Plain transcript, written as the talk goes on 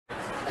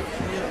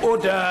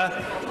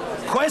Order.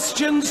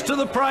 Questions to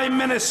the Prime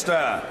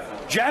Minister.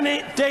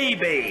 Janet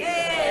Davey.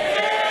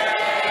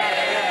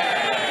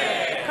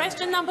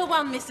 Question number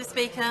 1, Mr.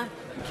 Speaker.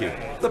 Thank you.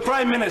 The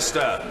Prime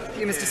Minister. Thank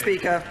you, Mr.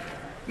 Speaker.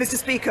 Mr.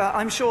 Speaker,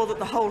 I'm sure that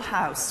the whole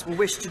House will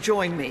wish to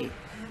join me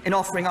in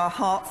offering our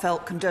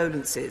heartfelt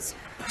condolences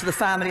to the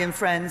family and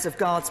friends of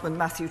Guardsman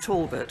Matthew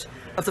Talbot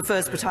of the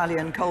 1st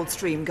Battalion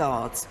Coldstream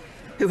Guards,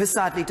 who has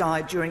sadly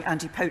died during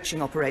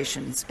anti-poaching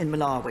operations in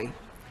Malawi.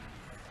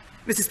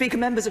 Mr. Speaker,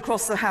 members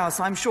across the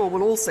House, I'm sure,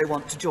 will also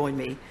want to join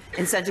me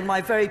in sending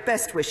my very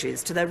best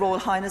wishes to their Royal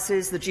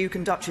Highnesses, the Duke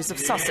and Duchess of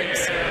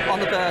Sussex, on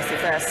the birth of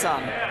their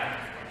son.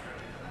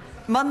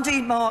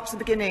 Monday marks the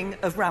beginning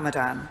of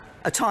Ramadan,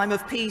 a time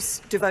of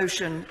peace,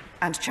 devotion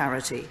and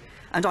charity.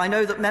 And I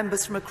know that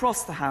members from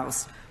across the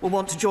House will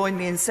want to join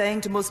me in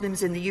saying to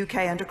Muslims in the UK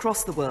and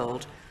across the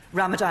world,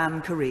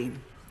 Ramadan Kareem.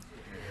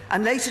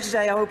 And later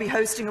today I will be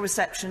hosting a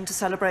reception to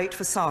celebrate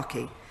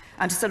Vaisakhi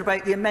and to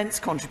celebrate the immense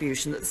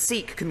contribution that the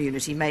Sikh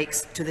community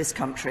makes to this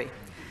country.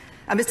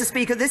 And Mr.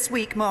 Speaker, this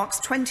week marks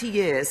 20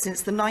 years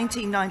since the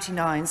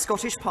 1999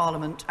 Scottish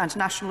Parliament and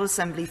National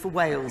Assembly for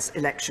Wales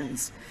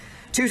elections.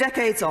 2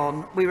 decades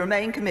on, we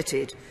remain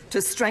committed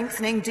to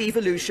strengthening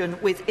devolution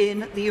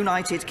within the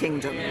United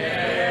Kingdom.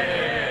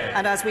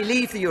 And as we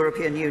leave the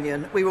European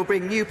Union, we will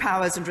bring new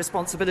powers and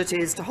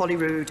responsibilities to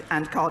Holyrood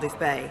and Cardiff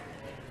Bay.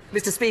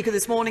 Mr. Speaker,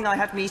 this morning I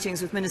had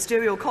meetings with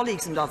ministerial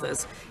colleagues and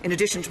others. In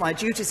addition to my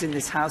duties in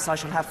this House, I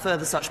shall have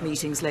further such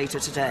meetings later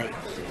today.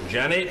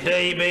 Janet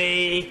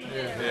Davey.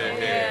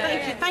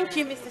 Thank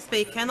you, Mr.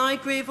 Speaker, and I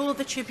agree with all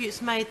the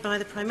tributes made by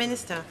the Prime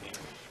Minister.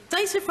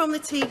 Data from the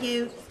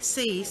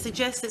TUC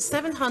suggests that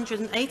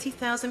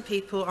 780,000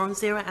 people are on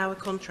zero-hour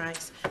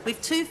contracts,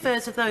 with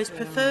 2/3 of those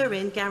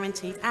preferring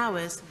guaranteed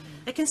hours.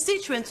 A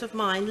constituent of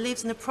mine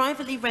lives in a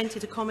privately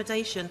rented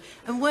accommodation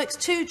and works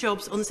 2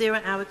 jobs on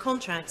zero-hour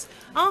contracts.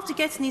 After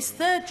getting his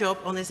 3rd job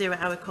on a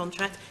zero-hour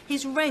contract,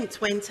 his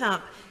rent went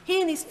up. He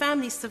and his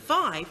family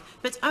survive,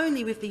 but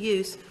only with the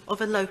use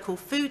of a local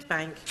food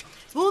bank.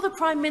 Will the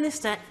Prime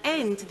Minister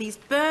end these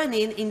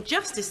burning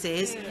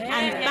injustices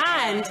and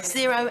ban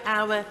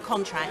zero-hour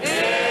contracts?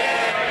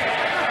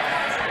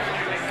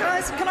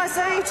 Can I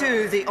say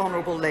to the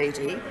Honourable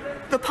Lady,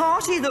 the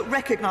party that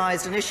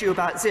recognised an issue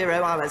about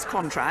 0 hours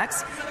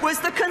contracts was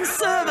the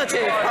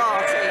Conservative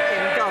Party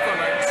in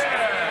government.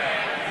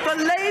 The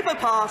Labour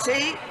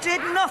Party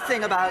did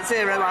nothing about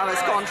 0 hours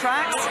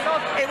contracts.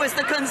 It was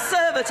the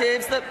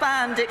Conservatives that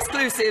banned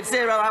exclusive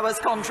 0 hours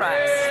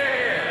contracts.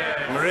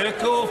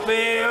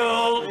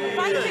 Ricklefield.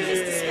 Thank you,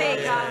 Mr.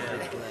 Speaker.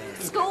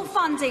 School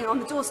funding on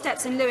the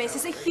doorsteps in Lewis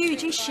is a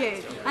huge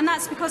issue, and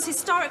that's because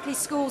historically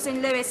schools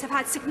in Lewis have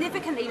had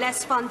significantly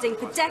less funding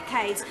for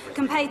decades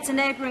compared to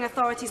neighbouring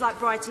authorities like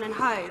Brighton and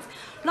Hove.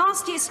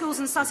 Last year, schools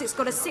in Sussex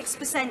got a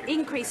 6%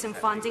 increase in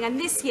funding, and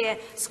this year,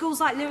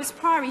 schools like Lewis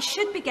Priory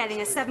should be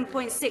getting a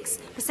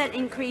 7.6%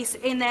 increase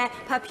in their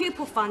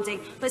per-pupil funding,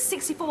 but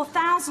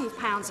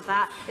 £64,000 of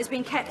that is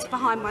being kept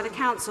behind by the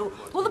council.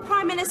 Will the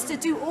Prime Minister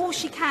do all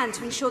she can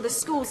to ensure the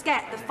schools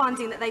get the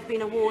funding that they've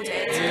been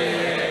awarded?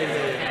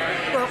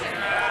 Well,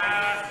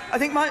 I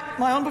think my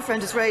honourable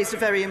friend has raised a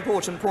very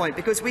important point,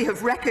 because we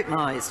have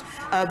recognised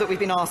that we've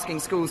been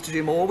asking schools to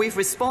do more. We've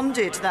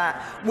responded to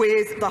that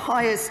with the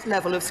highest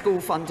level of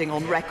school funding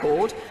on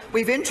record.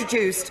 We've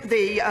introduced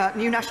the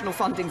new national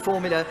funding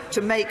formula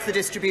to make the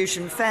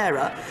distribution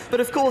fairer. But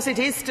of course it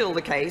is still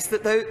the case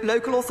that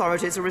local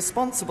authorities are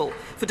responsible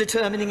for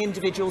determining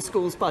individual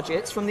schools'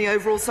 budgets from the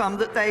overall sum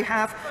that they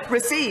have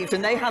received,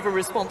 and they have a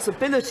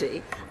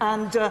responsibility.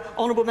 And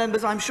honourable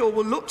members, I'm sure,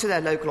 will look to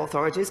their local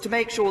authorities to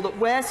make sure that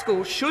where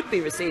schools should be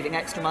receiving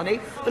extra money,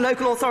 the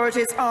local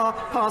authorities are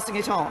passing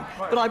it on.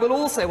 But I will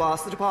also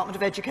ask the Department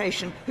of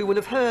Education, who will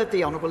have heard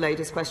the Honourable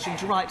Lady's question,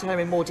 to write to her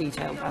in more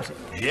detail about it.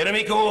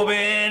 Jeremy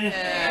Corbyn.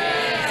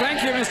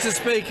 Thank you, Mr.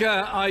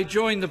 Speaker. I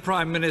join the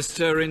Prime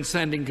Minister in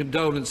sending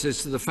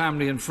condolences to the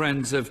family and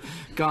friends of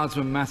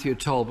Guardsman Matthew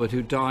Talbot,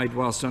 who died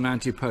whilst on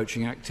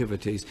anti-poaching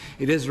activities.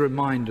 It is a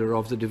reminder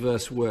of the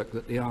diverse work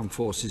that the armed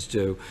forces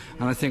do,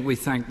 and I think we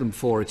thank them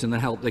for it and the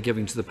help they're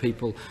giving to the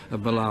people of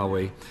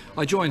Malawi.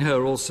 I join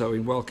her also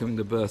in welcoming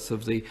the birth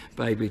of the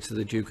baby to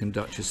the Duke and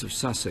Duchess of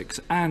Sussex,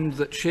 and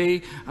that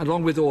she,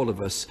 along with all of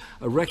us,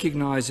 are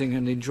recognising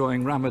and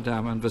enjoying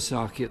Ramadan and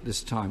Vaisakhi at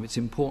this time. It's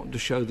important to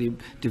show the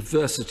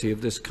diversity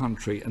of this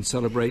country and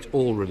celebrate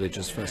all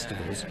religious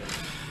festivals.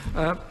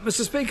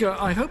 Mr. Speaker,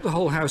 I hope the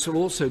whole House will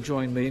also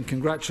join me in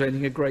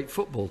congratulating a great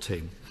football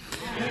team.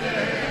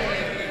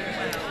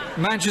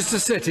 Manchester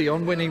City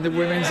on winning the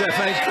Women's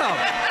FA Cup.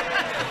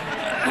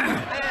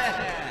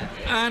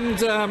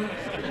 And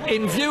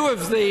in view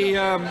of the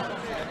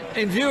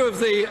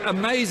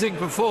amazing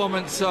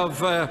performance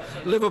of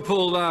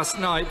Liverpool last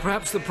night,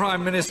 perhaps the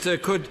Prime Minister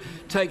could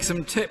take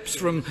some tips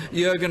from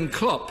Jurgen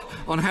Klopp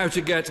on how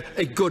to get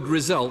a good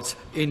result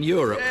in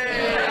Europe.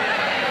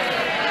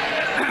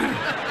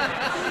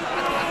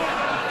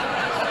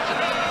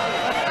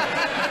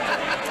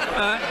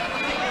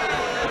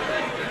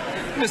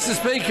 Mr.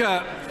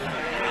 Speaker,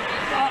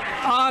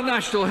 our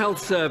National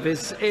Health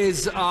Service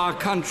is our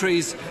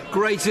country's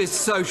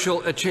greatest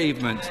social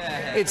achievement.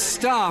 Its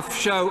staff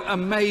show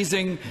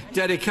amazing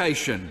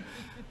dedication,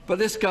 but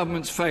this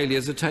government's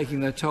failures are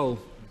taking their toll.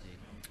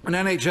 An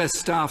NHS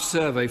staff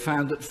survey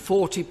found that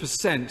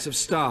 40% of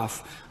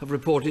staff have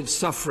reported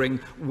suffering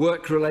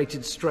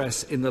work-related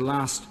stress in the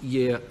last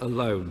year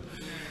alone.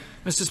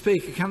 Mr.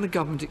 Speaker, can the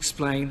government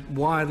explain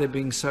why they're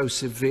being so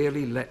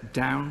severely let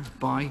down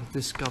by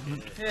this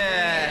government?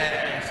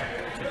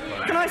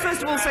 Can I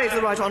first of all say to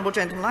the right honourable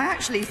gentleman, I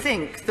actually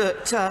think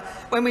that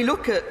when we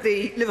look at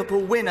the Liverpool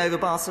win over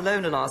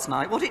Barcelona last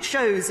night, what it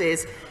shows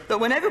is that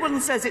when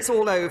everyone says it's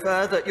all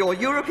over, that your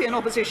European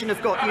opposition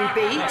have got you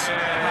beat,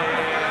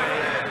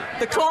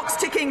 the clock's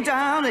ticking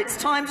down, it's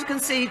time to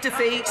concede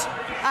defeat.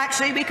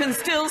 Actually, we can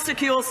still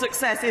secure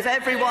success if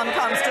everyone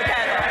comes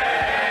together.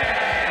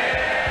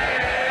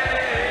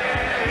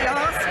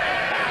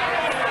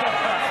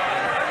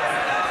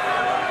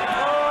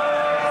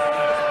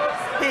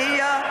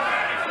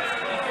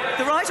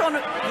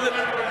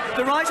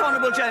 The right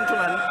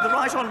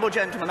honourable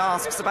gentleman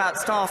asks about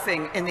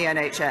staffing in the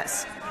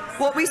NHS.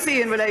 What we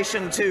see in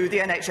relation to the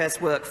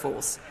NHS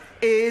workforce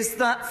is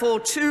that for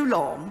too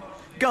long,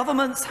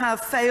 governments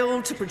have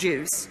failed to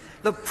produce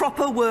the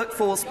proper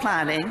workforce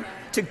planning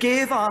to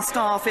give our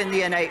staff in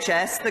the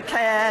NHS the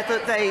care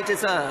that they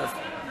deserve.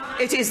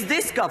 It is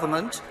this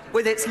government,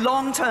 with its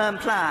long-term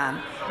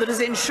plan, that is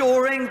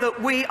ensuring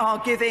that we are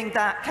giving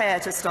that care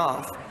to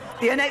staff.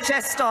 The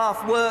NHS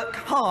staff work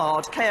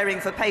hard caring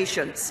for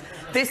patients.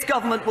 This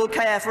government will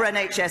care for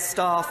NHS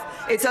staff.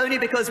 It's only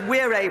because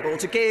we're able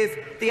to give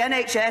the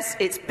NHS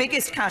its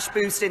biggest cash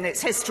boost in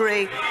its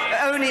history,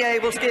 only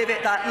able to give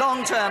it that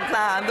long-term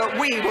plan, that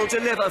we will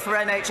deliver for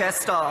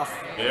NHS staff.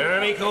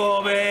 Jeremy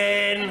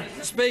Corbyn.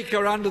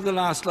 Speaker, under the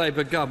last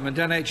Labour government,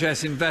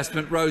 NHS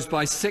investment rose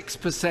by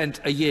 6%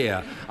 a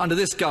year. Under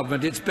this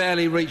government, it's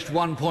barely reached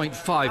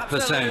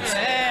 1.5%.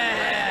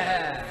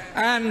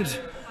 And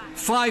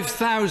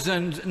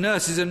 5,000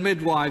 nurses and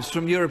midwives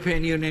from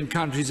European Union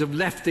countries have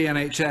left the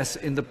NHS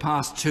in the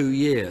past 2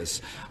 years,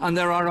 and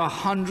there are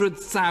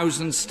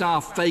 100,000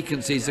 staff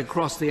vacancies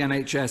across the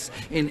NHS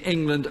in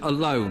England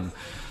alone.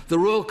 The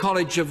Royal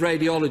College of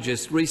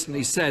Radiologists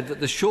recently said that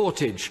the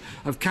shortage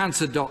of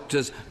cancer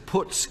doctors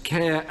puts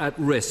care at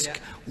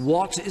risk.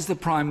 What is the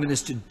Prime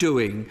Minister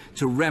doing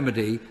to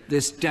remedy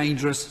this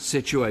dangerous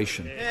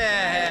situation?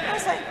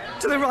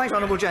 To the right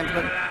honourable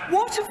gentleman,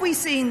 what have we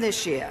seen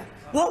this year?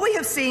 What we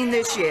have seen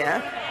this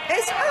year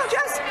is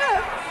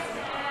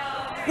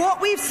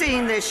What we've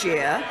seen this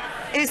year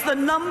is the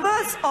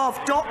numbers of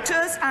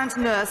doctors and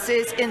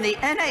nurses in the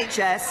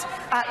NHS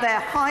at their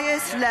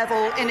highest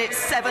level in its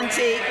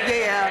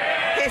 70-year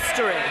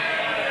history.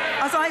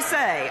 As I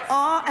say,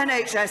 our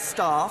NHS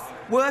staff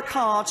work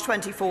hard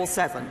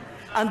 24/7,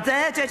 and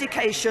their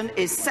dedication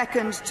is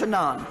second to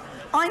none.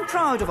 I'm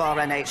proud of our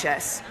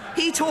NHS.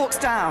 He talks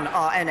down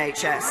our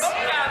NHS.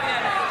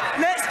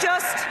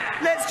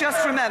 Let's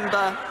just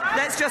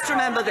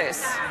remember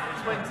this.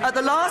 At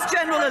the last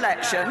general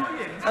election,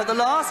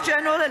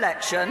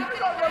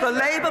 the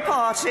Labour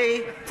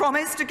Party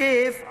promised to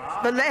give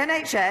the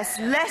NHS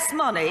less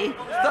money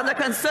than the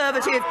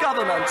Conservative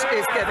government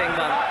is giving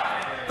them.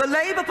 The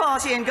Labour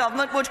Party in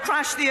government would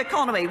crash the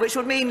economy, which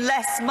would mean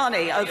less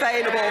money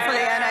available for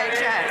the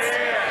NHS.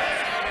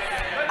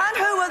 And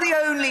who are the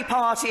only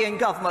party in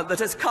government that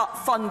has cut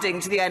funding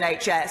to the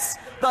NHS?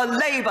 The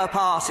Labour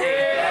Party.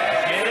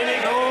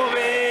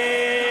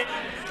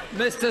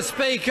 Mr.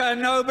 Speaker,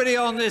 nobody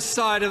on this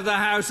side of the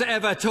House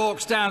ever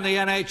talks down the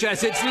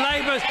NHS. It's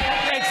Labour's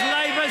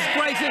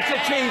greatest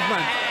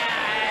achievement.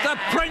 The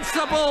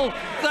principle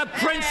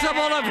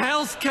of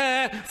health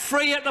care,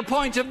 free at the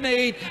point of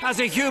need, as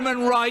a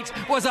human right,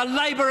 was a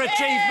Labour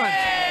achievement.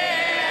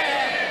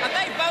 And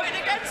they voted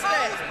against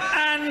it.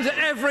 And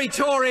every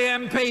Tory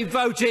MP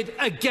voted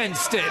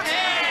against it.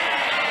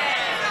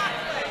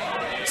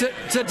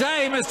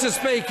 Today, Mr.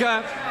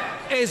 Speaker,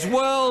 is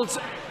World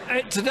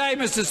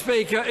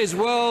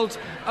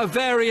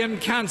Ovarian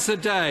Cancer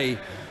Day,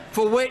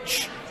 for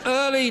which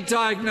early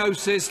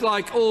diagnosis,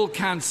 like all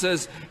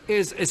cancers,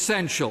 is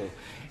essential.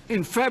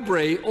 In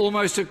February,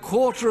 almost a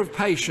quarter of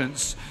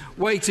patients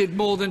waited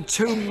more than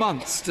 2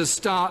 months to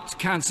start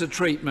cancer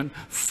treatment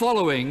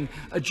following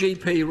a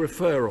GP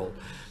referral.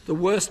 The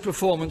worst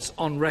performance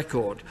on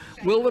record.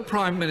 Will the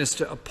Prime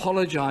Minister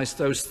apologise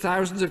to those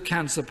thousands of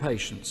cancer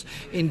patients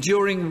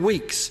enduring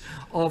weeks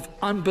of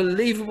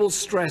unbelievable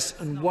stress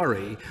and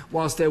worry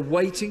whilst they're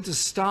waiting to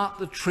start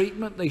the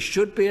treatment they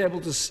should be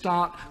able to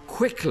start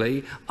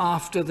quickly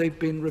after they've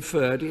been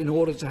referred in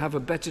order to have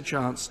a better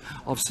chance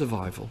of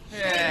survival?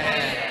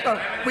 Well,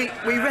 we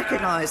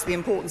recognise the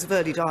importance of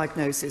early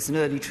diagnosis and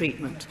early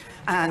treatment,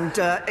 and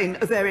in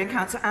ovarian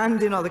cancer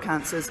and in other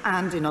cancers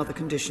and in other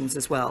conditions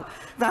as well.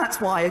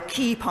 That's why a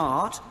key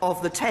part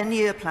of the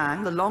 10-year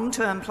plan, the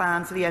long-term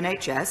plan for the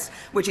NHS,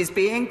 which is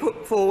being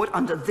put forward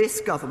under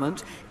this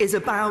government, is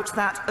about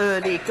that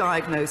early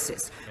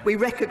diagnosis. We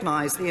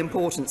recognise the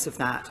importance of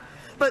that.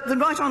 But the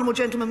right honourable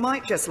gentleman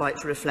might just like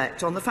to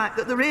reflect on the fact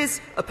that there is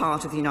a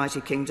part of the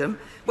United Kingdom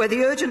where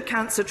the urgent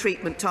cancer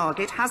treatment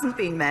target hasn't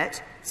been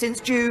met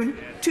since June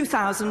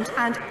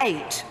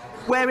 2008.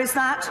 Where is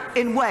that?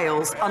 In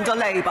Wales, under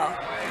Labour.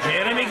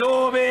 Jeremy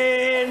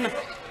Corbyn.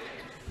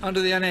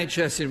 Under the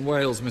NHS in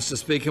Wales, Mr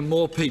Speaker,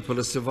 more people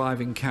are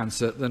surviving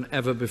cancer than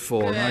ever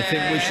before, and I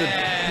think we should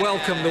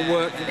welcome the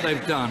work that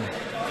they've done.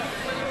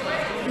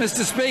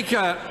 Mr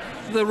Speaker,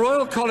 the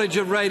Royal College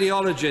of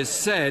Radiologists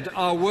said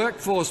our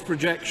workforce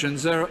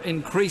projections are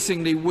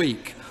increasingly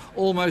weak.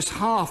 Almost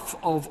half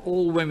of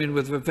all women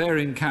with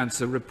ovarian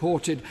cancer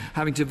reported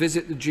having to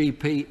visit the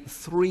GP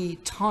 3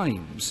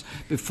 times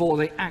before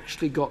they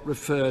actually got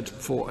referred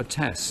for a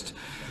test.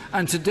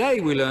 And today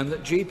we learn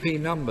that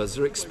GP numbers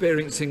are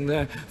experiencing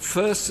their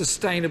first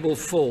sustainable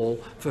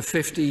fall for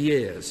 50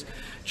 years.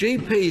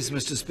 GPs,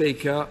 Mr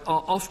Speaker,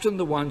 are often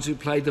the ones who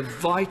play the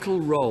vital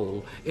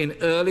role in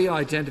early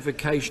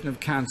identification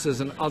of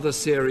cancers and other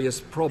serious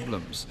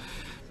problems.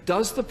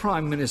 Does the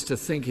Prime Minister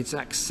think it's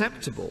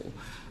acceptable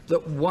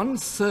that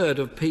 1/3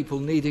 of people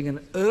needing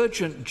an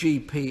urgent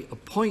GP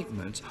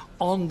appointment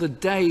on the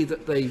day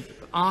that they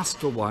asked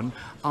for one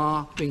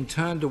are being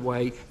turned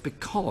away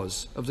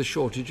because of the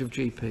shortage of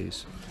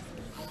GPs?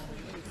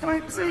 Can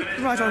I say,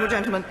 right honourable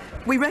gentleman,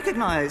 we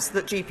recognise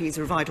that GPs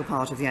are a vital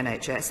part of the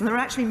NHS, and there are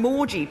actually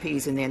more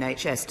GPs in the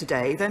NHS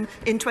today than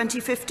in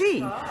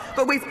 2015.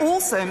 But we've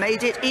also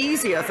made it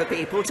easier for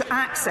people to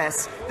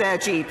access their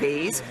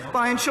GPs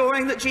by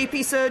ensuring that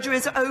GP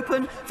surgeries are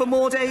open for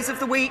more days of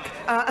the week,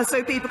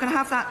 so people can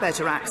have that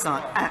better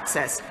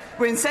access.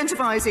 We're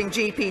incentivising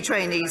GP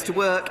trainees to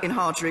work in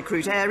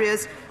hard-to-recruit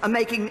areas and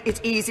making it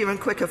easier and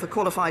quicker for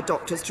qualified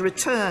doctors to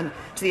return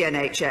to the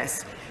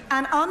NHS.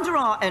 And under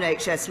our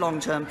NHS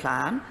long-term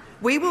plan,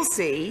 we will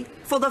see,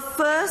 for the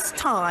first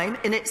time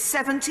in its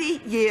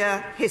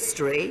 70-year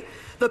history,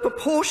 the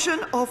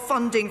proportion of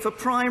funding for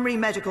primary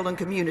medical and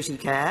community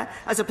care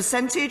as a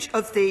percentage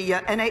of the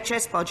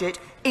NHS budget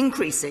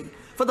increasing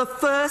for the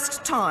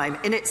first time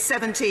in its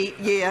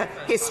 70-year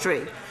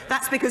history.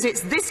 That's because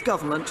it's this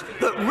government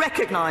that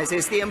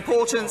recognises the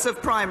importance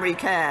of primary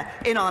care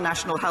in our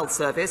National Health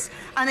Service,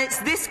 and it's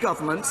this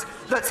government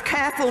that's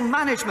careful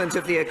management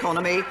of the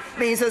economy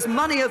means there's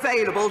money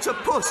available to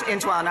put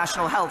into our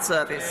National Health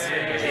Service.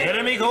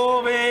 Jeremy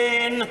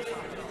Corbyn.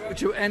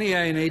 To any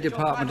A&E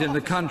department in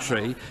the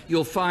country,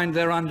 you'll find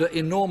they're under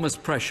enormous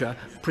pressure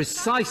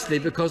precisely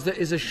because there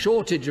is a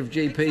shortage of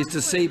GPs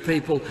to see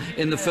people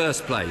in the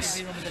first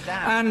place.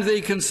 And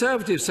the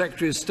Conservative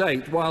Secretary of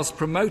State, whilst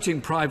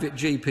promoting private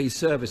GP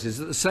services,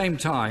 at the same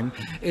time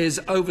is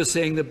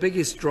overseeing the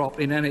biggest drop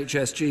in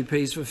NHS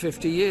GPs for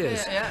 50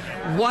 years.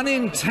 1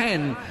 in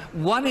 10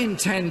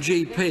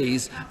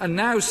 GPs are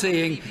now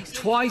seeing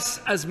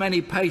twice as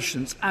many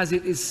patients as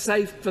it is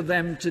safe for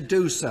them to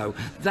do so.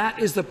 That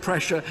is the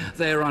pressure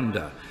they're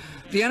under.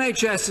 The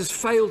NHS has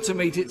failed to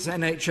meet its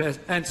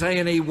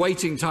A&E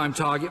waiting time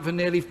target for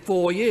nearly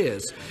 4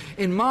 years.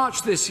 In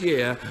March this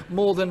year,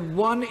 more than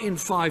 1 in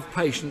 5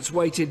 patients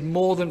waited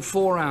more than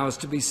 4 hours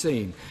to be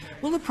seen.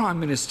 Will the Prime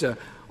Minister,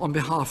 on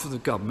behalf of the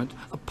government,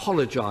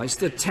 apologise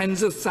to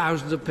tens of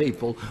thousands of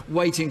people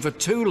waiting for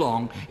too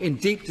long in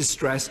deep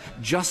distress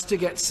just to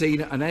get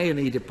seen at an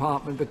A&E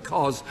department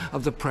because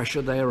of the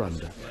pressure they are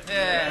under?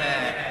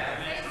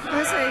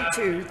 I say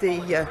to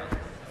the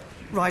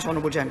right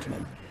honourable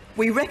gentleman,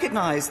 we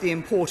recognise the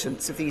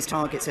importance of these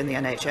targets in the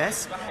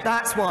NHS.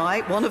 That's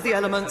why one of the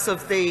elements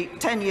of the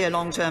 10-year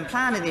long-term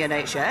plan in the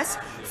NHS,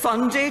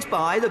 funded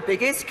by the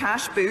biggest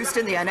cash boost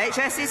in the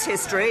NHS's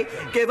history,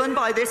 given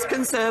by this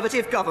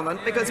Conservative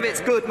government because of its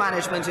good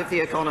management of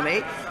the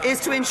economy, is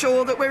to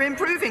ensure that we're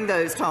improving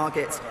those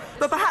targets.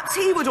 But perhaps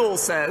he would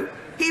also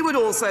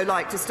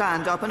like to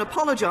stand up and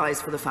apologise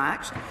for the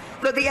fact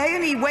that the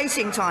A&E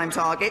waiting time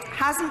target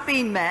hasn't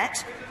been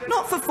met,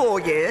 not for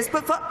 4 years,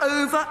 but for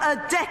over a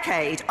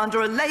decade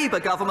under a Labour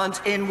government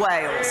in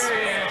Wales.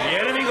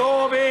 Jeremy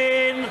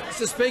Corbyn.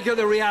 Mr Speaker,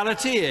 the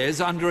reality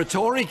is, under a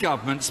Tory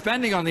government,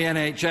 spending on the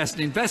NHS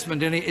and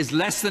investment in it is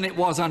less than it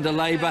was under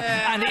Labour,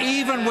 and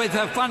even with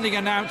her funding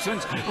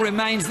announcements,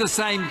 remains the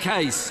same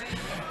case.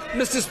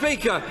 Mr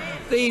Speaker,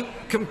 the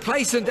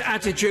complacent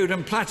attitude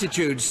and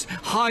platitudes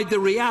hide the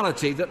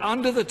reality that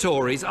under the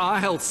Tories, our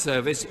health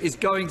service is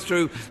going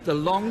through the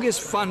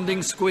longest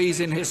funding squeeze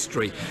in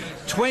history.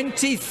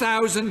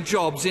 20,000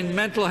 jobs in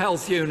mental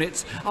health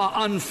units are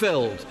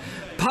unfilled.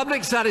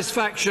 Public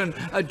satisfaction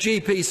at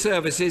GP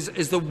services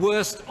is the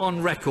worst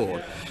on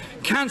record.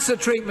 Cancer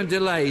treatment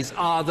delays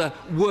are the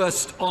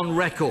worst on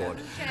record.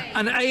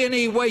 And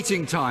A&E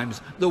waiting times,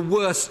 the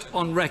worst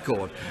on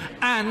record.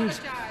 And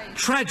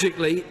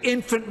tragically,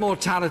 infant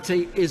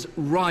mortality is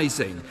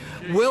rising.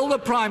 Will the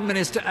Prime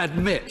Minister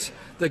admit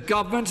the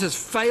government has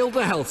failed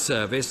the health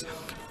service,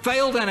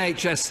 failed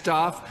NHS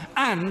staff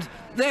and,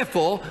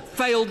 therefore,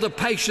 failed the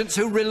patients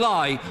who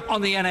rely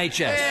on the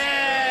NHS?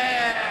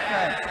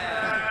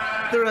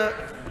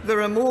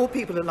 There are more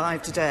people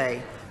alive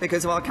today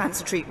because our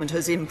cancer treatment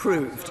has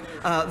improved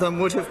than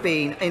would have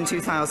been in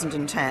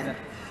 2010.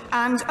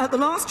 And at the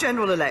last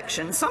general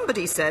election,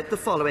 somebody said the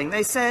following.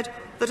 They said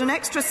that an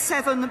extra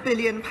 £7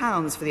 billion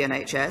for the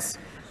NHS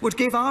would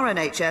give our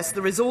NHS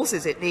the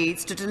resources it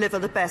needs to deliver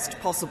the best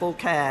possible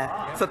care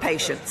for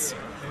patients.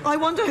 I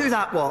wonder who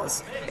that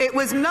was. It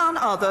was none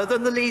other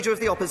than the Leader of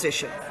the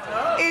Opposition.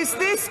 Is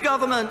this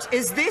government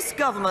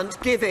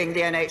giving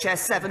the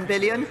NHS £7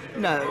 billion?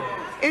 No.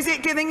 Is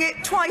it giving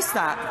it twice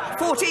that?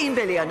 £14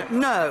 billion?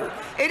 No.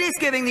 It is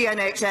giving the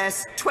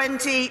NHS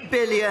 £20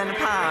 billion.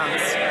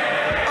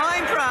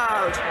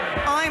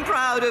 I'm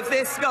proud of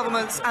this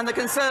government's and the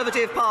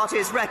Conservative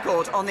Party's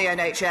record on the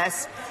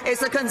NHS.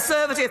 It's the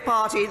Conservative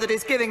Party that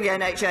is giving the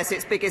NHS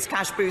its biggest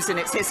cash boost in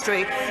its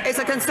history. It's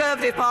a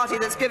Conservative Party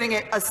that's giving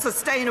it a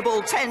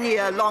sustainable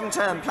 10-year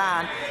long-term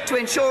plan to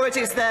ensure it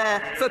is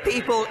there for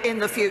people in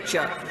the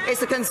future.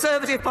 It's the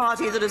Conservative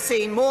Party that has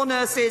seen more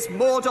nurses,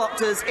 more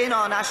doctors in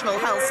our National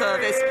Health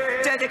Service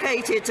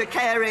dedicated to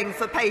caring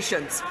for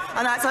patients.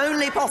 And that's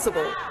only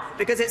possible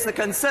because it's the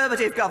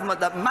Conservative government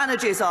that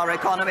manages our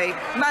economy,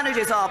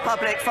 manages our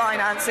public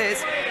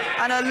finances,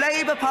 and a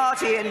Labour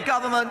Party in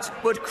government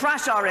would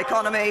crash our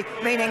economy,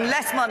 meaning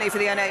less money for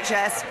the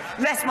NHS,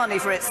 less money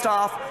for its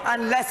staff,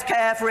 and less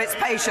care for its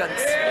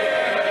patients.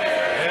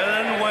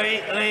 Ellen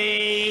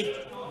Whately.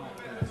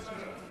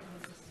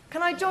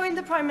 Can I join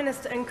the Prime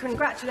Minister in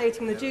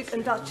congratulating the Duke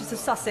and Duchess of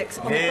Sussex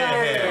on the birth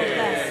of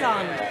their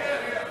son?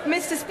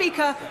 Mr.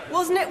 Speaker,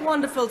 wasn't it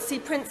wonderful to see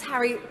Prince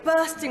Harry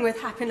bursting with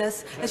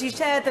happiness as he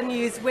shared the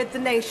news with the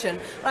nation?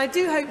 And I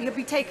do hope he'll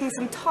be taking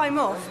some time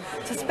off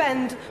to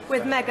spend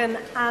with Meghan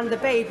and the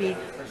baby.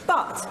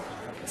 But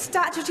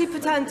statutory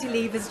paternity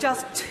leave is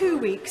just 2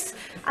 weeks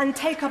and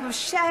take-up of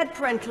shared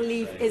parental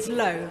leave is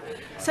low.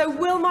 So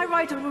will my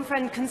right honourable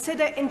friend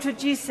consider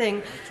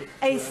introducing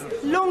a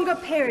longer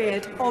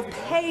period of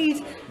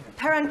paid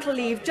parental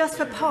leave just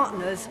for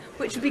partners,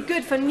 which would be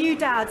good for new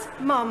dads,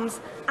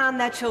 mums and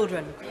their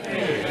children?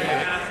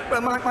 Well,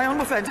 my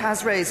honourable friend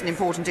has raised an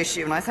important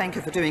issue, and I thank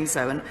her for doing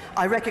so, and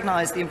I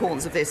recognise the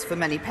importance of this for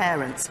many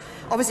parents.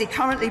 Obviously,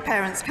 currently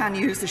parents can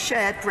use the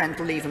shared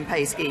parental leave and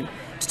pay scheme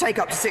to take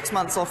up to 6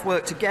 months off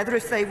work together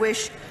if they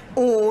wish,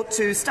 or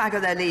to stagger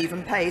their leave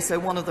and pay so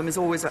one of them is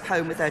always at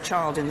home with their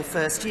child in the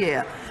first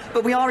year.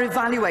 But we are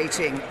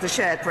evaluating the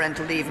shared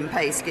parental leave and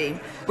pay scheme.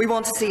 We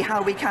want to see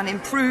how we can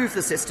improve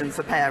the system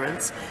for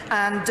parents,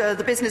 and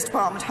the Business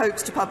Department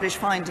hopes to publish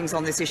findings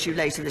on this issue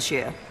later this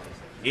year.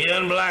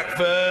 Ian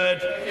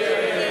Blackford.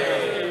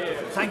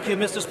 Thank you,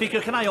 Mr.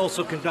 Speaker. Can I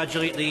also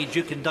congratulate the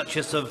Duke and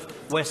Duchess of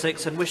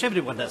Wessex and wish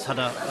everyone that's had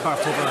a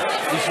birth over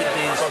recent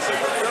days.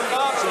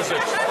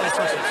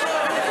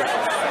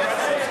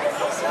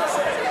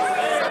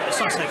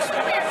 Sussex.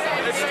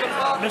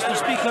 Mr.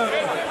 Speaker,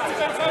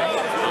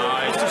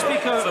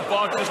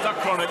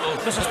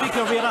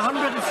 we are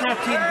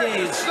 113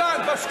 days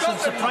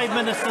since the Prime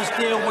Minister's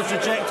deal was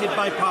rejected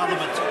by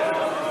Parliament.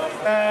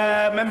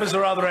 Members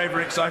are rather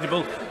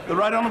overexcitable. The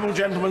right honourable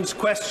gentleman's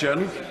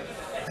question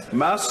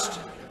must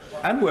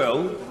and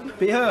will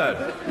be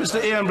heard.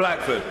 Mr. Ian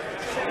Blackford.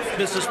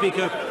 Mr.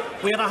 Speaker,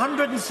 we are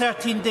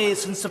 113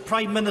 days since the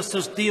Prime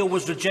Minister's deal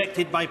was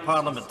rejected by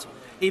Parliament.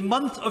 A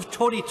month of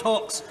Tory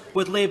talks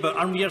with Labour,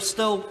 and we are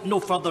still no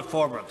further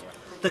forward.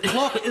 The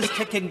clock is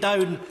ticking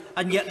down,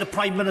 and yet the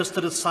Prime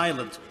Minister is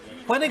silent.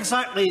 When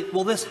exactly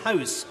will this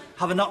House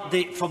have an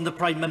update from the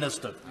Prime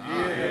Minister?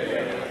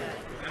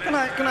 Can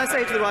I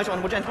say to the right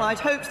honourable gentleman, I'd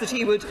hoped that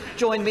he would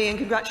join me in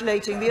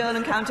congratulating the Earl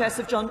and Countess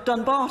of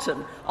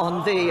Dunbarton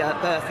on the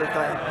birth of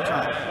their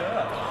child.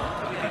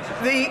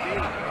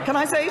 Can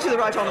I say to the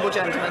right honourable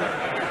gentleman,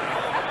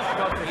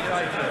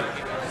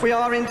 we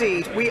are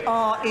indeed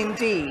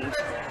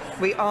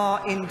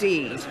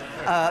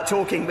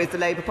talking with the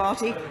Labour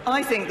Party.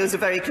 I think there's a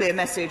very clear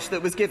message that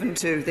was given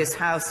to this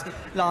House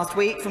last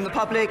week from the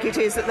public. It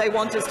is that they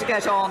want us to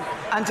get on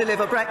and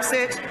deliver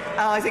Brexit.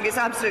 I think it's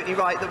absolutely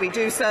right that we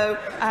do so,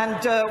 and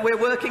we're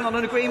working on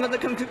an agreement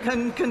that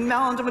can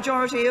command a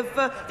majority of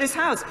this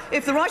House.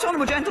 If the right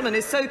honourable gentleman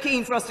is so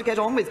keen for us to get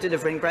on with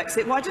delivering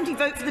Brexit, why didn't he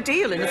vote for the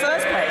deal in the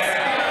first place?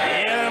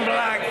 Ian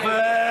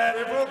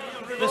Blackford.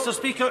 Mr.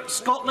 Speaker,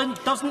 Scotland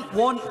doesn't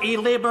want a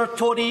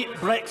Labour-Tory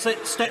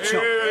Brexit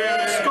stitch-up.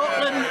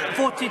 Scotland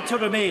voted to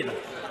remain.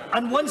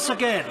 And once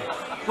again,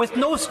 with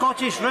no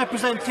Scottish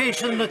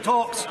representation in the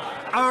talks,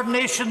 our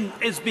nation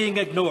is being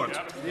ignored.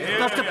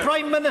 Does the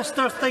Prime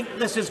Minister think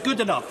this is good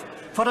enough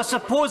for a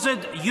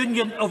supposed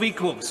union of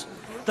equals?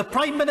 The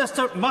Prime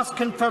Minister must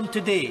confirm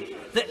today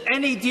that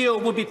any deal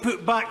will be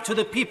put back to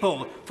the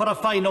people for a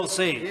final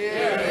say.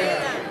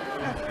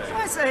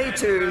 I say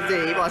to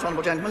the right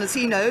honourable gentleman, as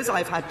he knows,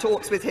 I've had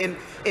talks with him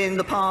in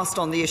the past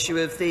on the issue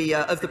of the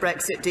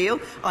Brexit deal.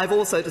 I've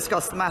also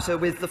discussed the matter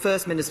with the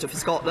First Minister for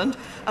Scotland.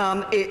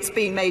 It's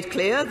been made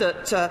clear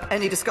that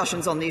any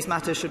discussions on these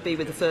matters should be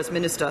with the First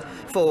Minister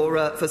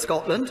for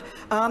Scotland.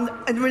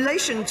 In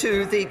relation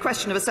to the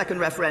question of a second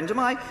referendum,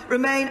 I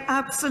remain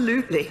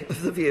absolutely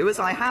of the view, as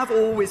I have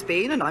always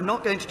been, and I'm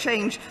not going to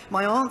change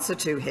my answer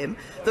to him,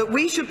 that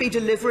we should be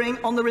delivering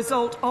on the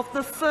result of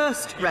the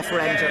first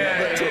referendum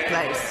that took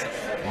place.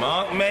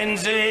 Mark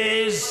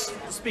Menzies.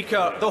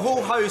 Speaker, the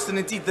whole House and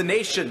indeed the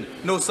nation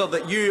know, sir,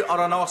 that you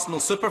are an Arsenal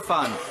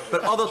superfan,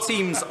 but other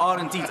teams are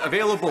indeed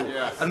available.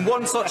 And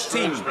one such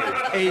team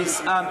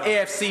is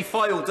AFC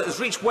Fylde, that has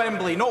reached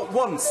Wembley not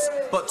once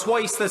but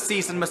twice this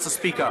season, Mr.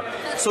 Speaker.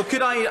 So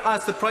could I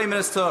ask the Prime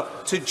Minister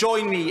to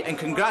join me in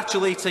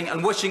congratulating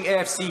and wishing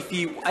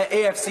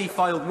AFC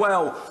Fylde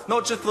well,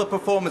 not just for the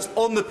performance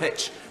on the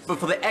pitch, but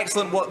for the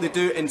excellent work they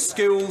do in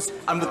schools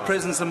and with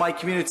prisons in my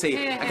community.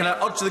 And can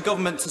I urge the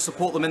government to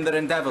support them in their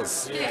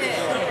endeavours?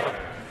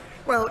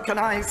 Well, can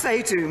I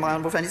say to my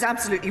honourable friend, he's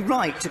absolutely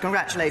right to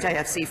congratulate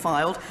AFC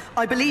Fylde,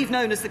 I believe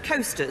known as the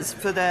Coasters,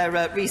 for their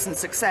recent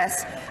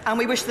success, and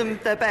we wish them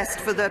their best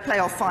for their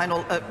playoff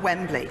final at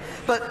Wembley.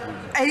 But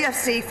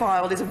AFC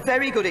Fylde is a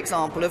very good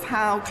example of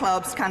how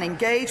clubs can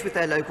engage with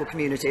their local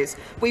communities.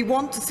 We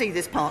want to see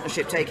this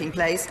partnership taking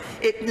place.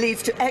 It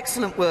leads to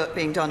excellent work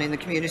being done in the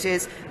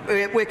communities.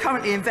 We're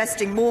currently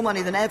investing more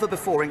money than ever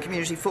before in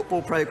community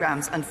football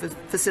programmes and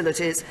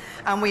facilities,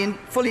 and we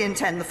fully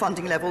intend the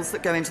funding levels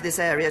that go into this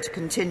area to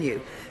continue.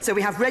 So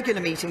we have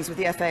regular meetings with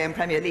the FA and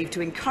Premier League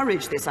to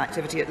encourage this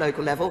activity at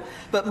local level,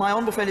 but my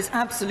honourable friend is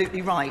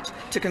absolutely right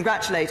to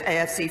congratulate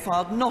AFC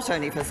Fylde not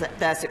only for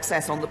their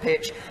success on the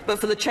pitch, but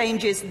for the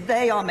changes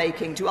they are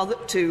making to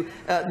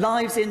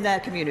lives in their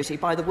community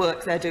by the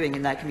work they're doing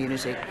in their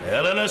community.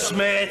 Eleanor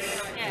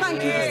Smith.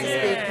 Thank you,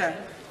 Mr. Speaker.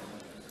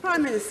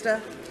 Prime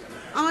Minister,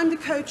 I'm the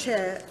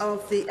co-chair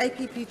of the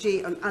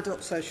APPG on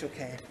adult social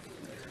care.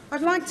 I'd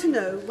like to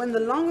know when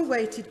the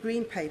long-awaited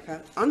Green Paper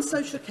on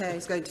social care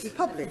is going to be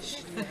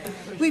published.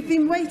 We've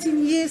been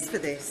waiting years for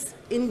this.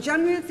 In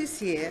January of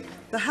this year,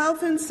 the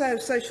Health and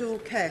Social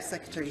Care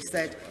Secretary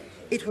said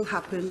it will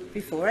happen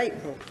before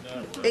April.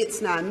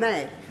 It's now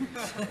May.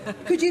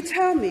 Could you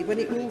tell me when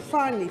it will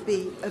finally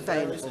be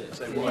available?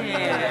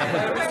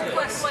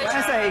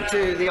 I say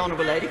to the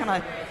honourable lady, can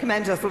I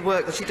commend her for the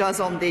work that she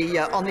does on the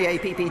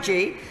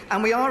APPG,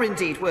 and we are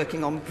indeed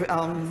working on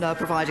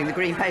providing the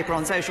Green Paper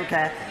on social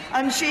care,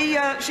 and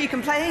she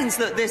complains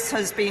that this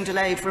has been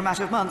delayed for a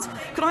matter of months.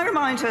 Can I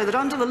remind her that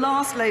under the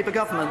last Labour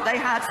government they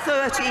had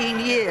 13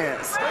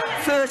 years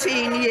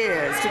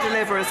to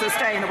deliver a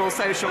sustainable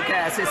social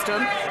care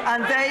system,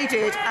 and they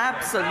did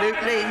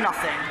absolutely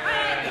nothing.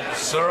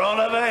 Sir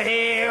Oliver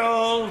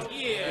Hill.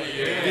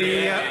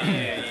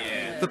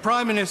 The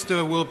Prime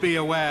Minister will be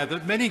aware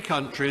that many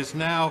countries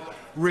now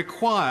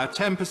require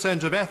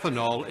 10% of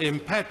ethanol in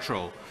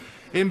petrol.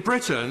 In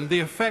Britain,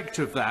 the effect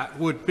of that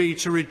would be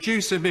to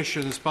reduce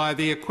emissions by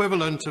the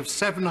equivalent of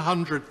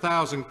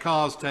 700,000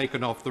 cars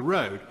taken off the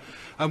road,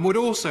 and would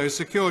also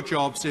secure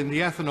jobs in the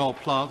ethanol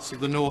plants of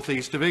the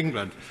northeast of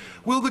England.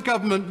 Will the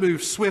government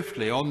move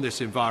swiftly on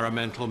this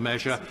environmental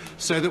measure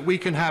so that we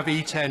can have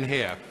E10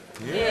 here?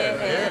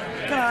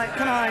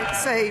 Can I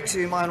say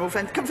to my honourable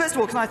friend, first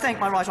of all, can I thank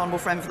my right honourable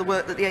friend for the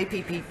work that the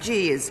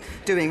APPG is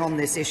doing on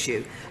this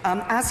issue.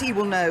 As he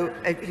will know,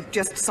 he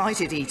just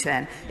cited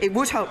E10, it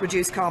would help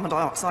reduce carbon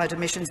dioxide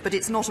emissions, but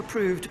it's not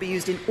approved to be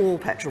used in all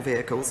petrol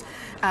vehicles.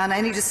 And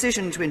any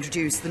decision to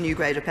introduce the new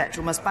grade of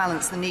petrol must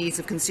balance the needs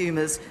of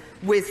consumers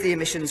with the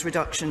emissions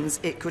reductions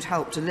it could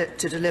help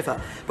to deliver.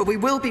 But we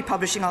will be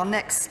publishing our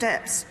next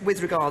steps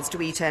with regards to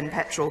E10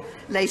 petrol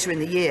later in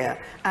the year,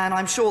 and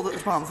I'm sure that the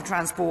Department for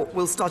Transport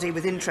will study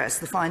with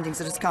interest the findings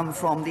that have come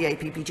from the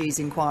APPG's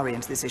inquiry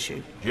into this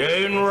issue.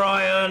 Jane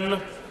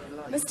Ryan.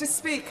 Mr.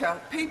 Speaker,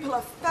 people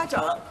are fed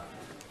up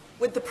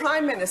with the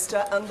Prime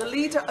Minister and the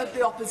Leader of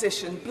the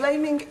Opposition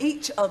blaming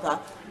each other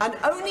and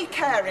only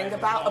caring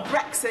about a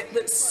Brexit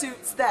that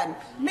suits them.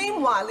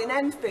 Meanwhile, in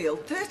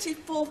Enfield,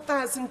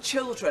 34,000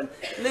 children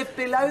live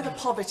below the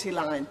poverty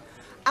line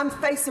and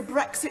face a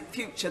Brexit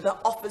future that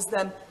offers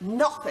them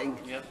nothing.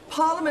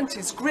 Parliament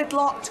is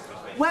gridlocked.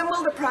 When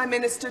will the Prime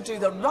Minister do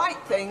the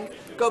right thing,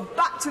 go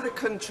back to the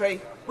country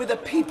with a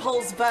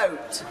people's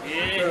vote?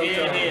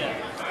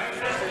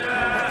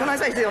 Can I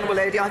say to the honourable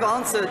lady, I've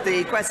answered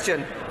the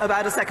question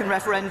about a second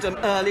referendum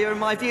earlier, and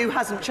my view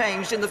hasn't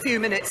changed in the few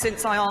minutes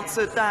since I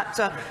answered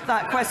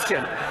that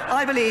question.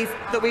 I believe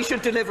that we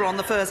should deliver on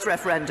the first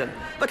referendum.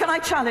 But can I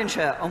challenge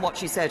her on what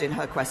she said in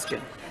her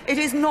question? It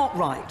is not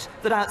right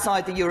that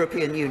outside the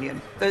European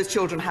Union those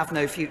children have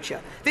no future.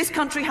 This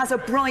country has a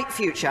bright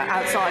future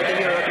outside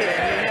the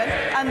European Union,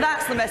 and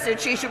that's the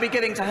message she should be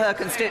giving to her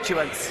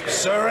constituents.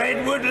 Sir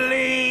Edward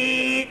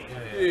Lee.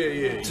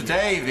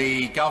 Today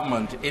the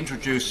government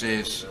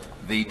introduces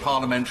the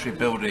Parliamentary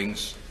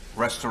Buildings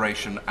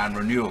Restoration and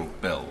Renewal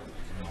Bill.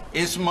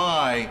 Is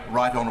my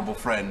right honourable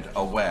friend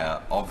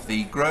aware of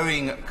the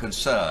growing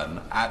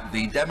concern at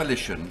the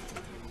demolition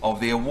of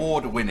the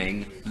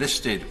award-winning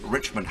listed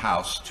Richmond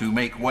House to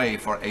make way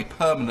for a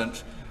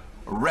permanent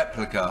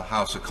replica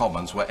House of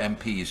Commons where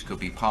MPs could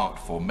be parked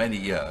for many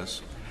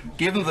years?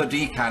 Given the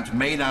decant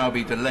may now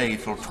be delayed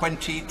till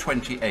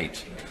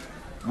 2028,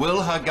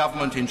 will her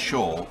government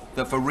ensure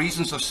that for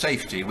reasons of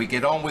safety we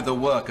get on with the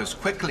work as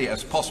quickly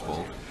as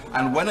possible,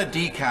 and when a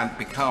decant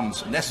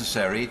becomes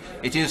necessary,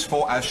 it is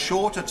for as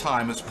short a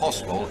time as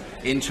possible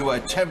into a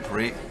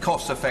temporary,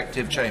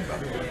 cost-effective chamber?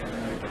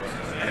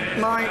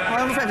 My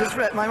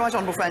right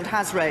honourable friend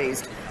has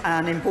raised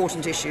an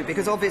important issue,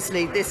 because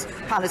obviously this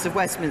Palace of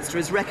Westminster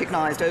is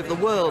recognised over the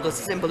world as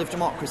a symbol of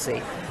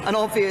democracy, and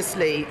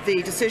obviously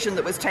the decision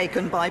that was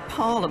taken by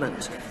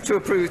Parliament to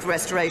approve the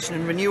Restoration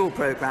and Renewal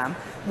Programme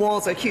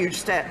was a huge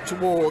step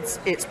towards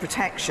its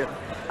protection.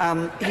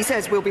 He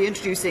says we'll be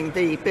introducing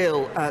the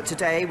bill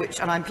today,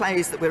 and I'm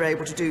pleased that we're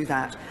able to do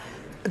that.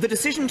 The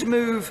decision to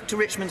move to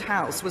Richmond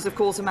House was, of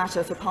course, a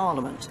matter for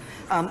Parliament.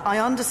 I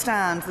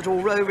understand that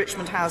although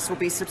Richmond House will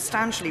be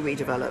substantially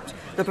redeveloped,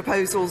 the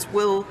proposals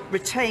will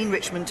retain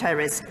Richmond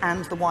Terrace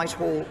and the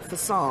Whitehall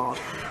facade.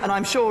 And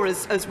I'm sure,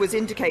 as was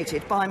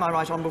indicated by my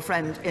right honourable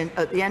friend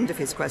at the end of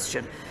his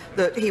question,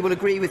 that he will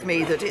agree with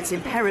me that it's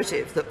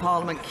imperative that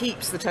Parliament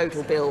keeps the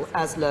total bill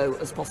as low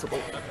as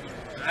possible.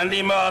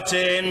 Andy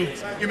Martin.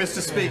 Thank you, Mr.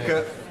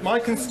 Speaker. My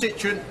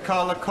constituent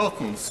Carla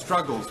Cotton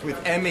struggles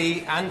with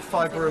ME and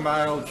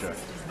fibromyalgia.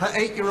 Her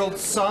 8-year-old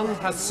son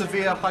has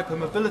severe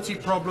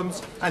hypermobility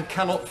problems and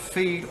cannot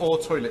feed or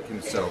toilet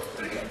himself.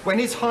 When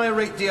his higher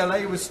rate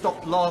DLA was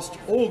stopped last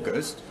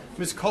August,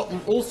 Ms Cotton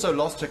also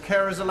lost her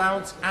carer's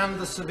allowance and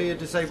the severe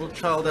disabled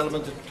child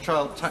element of the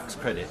child tax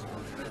credit.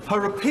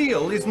 Her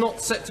appeal is not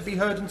set to be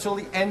heard until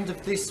the end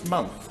of this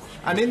month.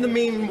 And in the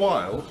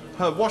meanwhile,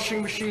 her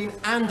washing machine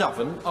and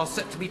oven are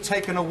set to be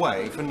taken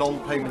away for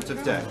non-payment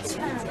of debts.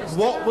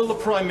 What will the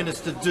Prime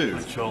Minister do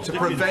to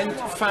prevent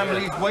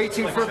families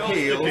waiting for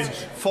appeals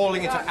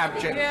falling into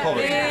abject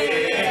poverty?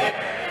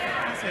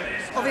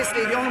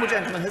 Obviously, the honourable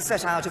gentleman has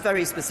set out a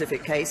very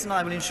specific case, and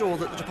I will ensure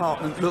that the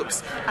Department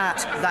looks at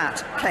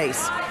that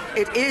case.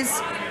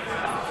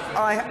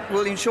 I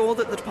will ensure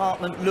that the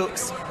Department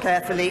looks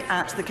carefully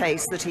at the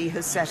case that he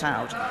has set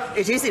out.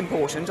 It is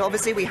important.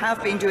 Obviously, we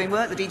have been doing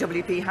work, the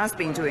DWP has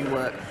been doing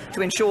work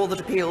to ensure that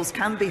appeals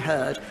can be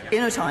heard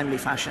in a timely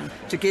fashion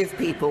to give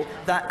people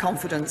that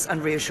confidence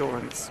and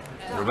reassurance.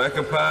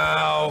 Rebecca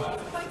Powell.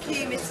 Thank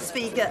you, Mr.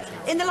 Speaker.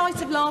 In the light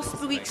of last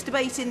week's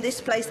debate in this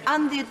place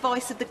and the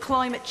advice of the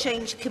Climate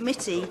Change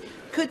Committee,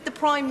 could the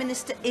Prime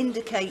Minister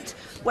indicate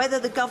whether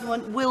the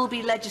government will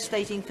be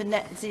legislating for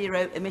net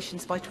zero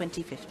emissions by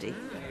 2050?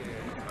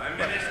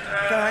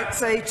 Can I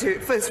say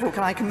first of all,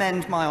 can I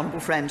commend my honourable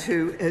friend,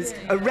 who is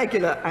a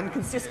regular and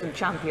consistent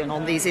champion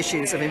on these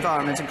issues of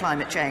environment and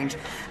climate change.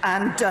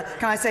 And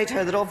can I say to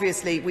her that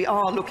obviously we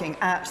are looking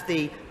at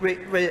the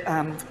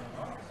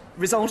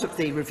result of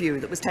the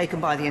review that was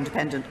taken by the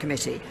independent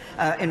committee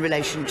in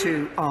relation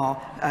to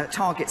our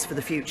targets for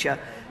the future.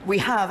 We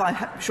have,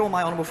 I'm sure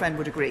my honourable friend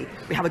would agree,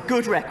 we have a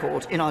good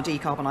record in our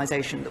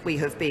decarbonisation that we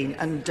have been,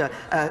 and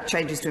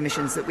changes to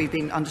emissions that we've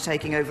been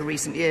undertaking over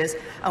recent years,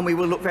 and we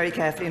will look very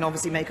carefully and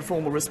obviously make a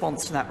formal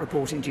response to that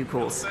report in due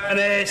course.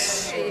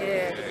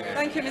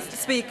 Thank you, Mr.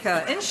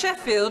 Speaker. In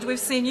Sheffield, we've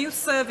seen youth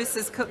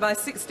services cut by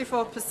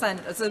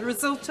 64% as a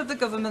result of the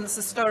government's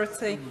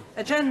austerity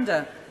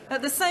agenda.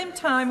 At the same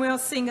time, we are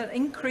seeing an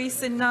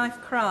increase in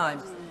knife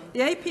crime. The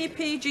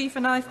APPG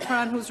for Knife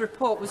Crime, whose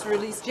report was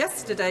released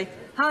yesterday,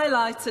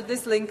 highlighted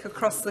this link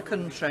across the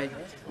country.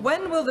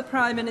 When will the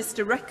Prime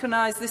Minister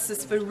recognise this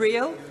as for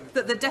real,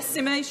 that the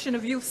decimation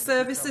of youth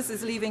services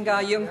is leaving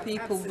our young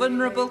people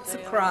vulnerable to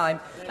crime?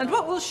 And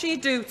what will she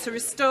do to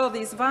restore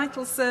these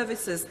vital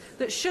services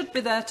that should be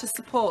there to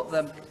support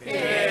them?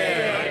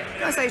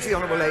 Can I say to the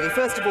honourable lady,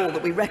 first of all,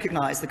 that we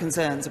recognise the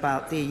concerns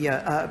about the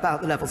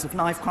levels of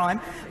knife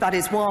crime. That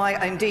is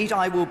why, indeed,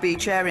 I will be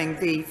chairing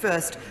the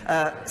first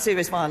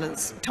serious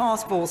violence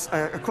task force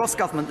across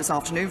government this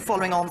afternoon,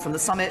 following on from the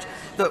summit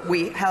that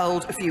we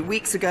held a few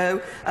weeks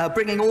ago,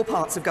 bringing all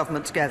parts of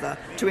government together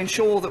to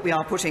ensure that we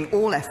are putting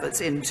all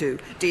efforts into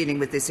dealing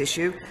with this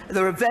issue.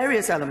 There are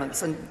various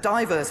elements and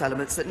diverse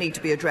elements that need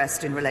to be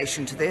addressed in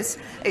relation to this.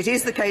 It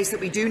is the case that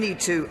we do need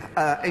to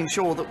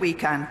ensure that we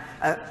can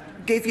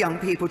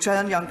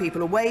turn young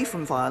people away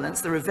from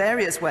violence. There are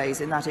various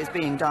ways in that is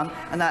being done,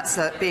 and that's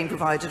being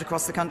provided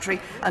across the country.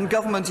 And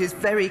government is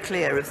very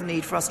clear of the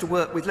need for us to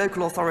work with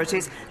local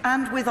authorities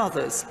and with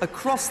others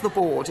across the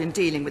board in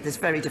dealing with this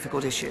very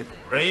difficult issue.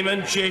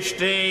 Raymond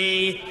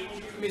Chishti.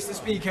 Mr.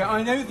 Speaker,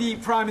 I know the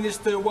Prime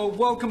Minister will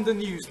welcome the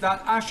news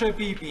that Asha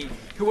Bibi,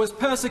 who was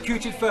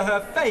persecuted for her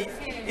faith,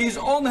 is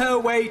on her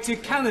way to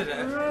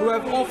Canada, who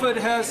have offered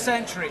her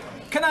sanctuary.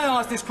 Can I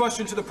ask this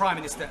question to the Prime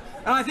Minister?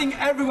 And I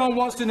think everyone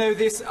wants to know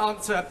this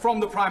answer from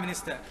the Prime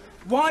Minister.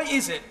 Why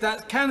is it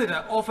that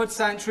Canada offered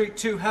sanctuary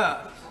to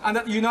her, and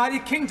that the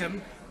United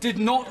Kingdom did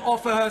not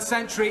offer her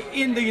sanctuary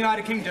in the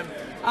United Kingdom,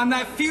 and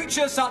that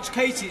future such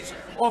cases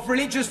of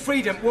religious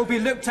freedom will be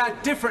looked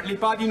at differently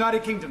by the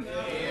United Kingdom?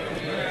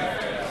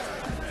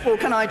 Well,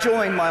 can I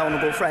join my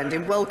honourable friend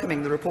in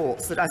welcoming the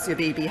reports that Asia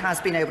Bibi has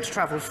been able to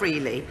travel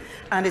freely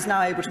and is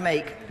now able to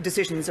make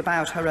decisions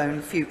about her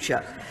own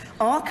future.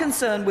 Our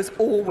concern was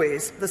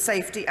always the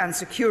safety and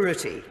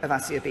security of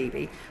Asia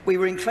Bibi. We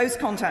were in close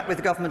contact with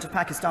the government of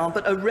Pakistan,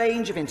 but a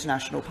range of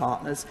international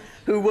partners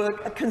who were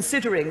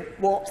considering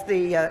what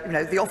the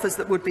offers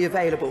that would be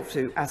available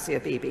to Asia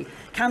Bibi.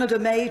 Canada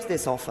made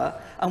this offer,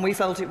 and we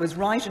felt it was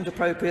right and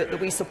appropriate that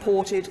we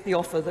supported the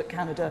offer that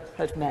Canada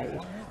had made.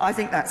 I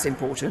think that's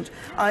important.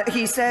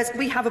 He says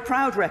we have a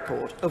proud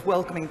record of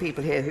welcoming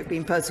people here who've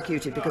been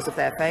persecuted because of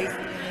their faith,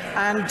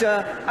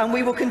 and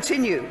we will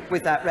continue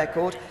with that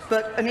record.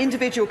 But in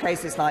individual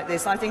cases like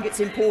this, I think it's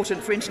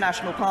important for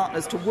international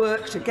partners to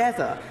work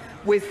together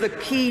with the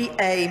key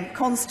aim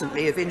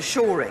constantly of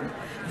ensuring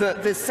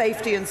that the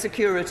safety and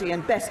security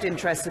and best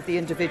interests of the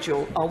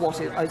individual are what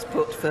is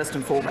put first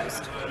and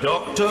foremost.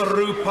 Dr.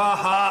 Rupa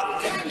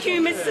Haq. Thank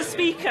you, Mr.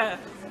 Speaker.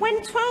 When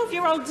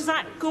 12-year-old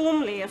Zach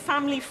Gormley, a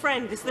family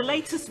friend, is the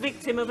latest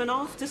victim of an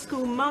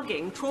after-school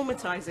mugging,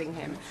 traumatising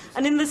him,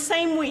 and in the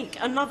same week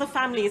another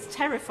family is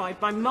terrified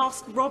by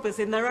masked robbers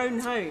in their own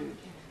home,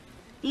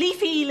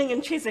 Leafy, Ealing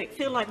and Chiswick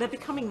feel like they're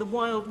becoming the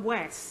Wild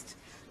West.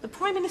 The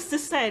Prime Minister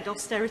said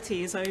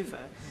austerity is over.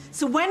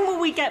 So when will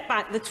we get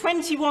back the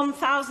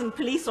 21,000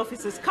 police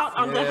officers cut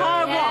under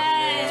her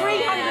watch?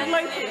 300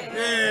 locally.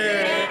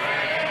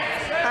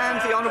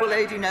 And the Honourable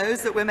Lady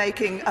knows that we're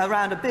making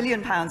around £1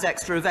 billion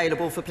extra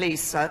available for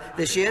police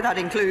this year. That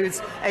includes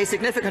a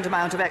significant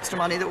amount of extra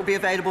money that will be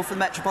available for the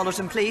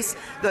Metropolitan Police.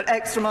 That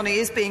extra money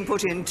is being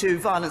put into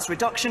violence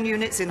reduction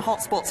units in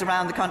hotspots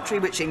around the country,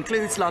 which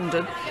includes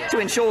London, to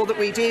ensure that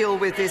we deal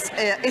with this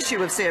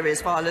issue of serious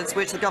violence,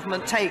 which the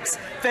government takes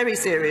very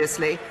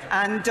seriously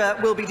and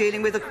will be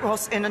dealing with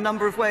in a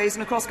number of ways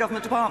and across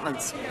government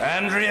departments.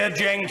 Andrea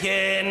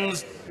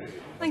Jenkins.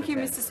 Thank you,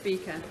 Mr.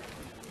 Speaker.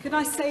 Could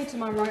I say to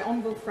my right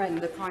honourable friend,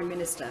 the Prime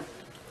Minister,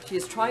 she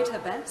has tried her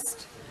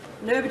best.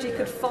 Nobody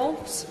could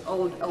fault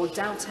or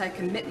doubt her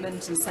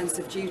commitment and sense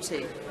of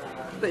duty,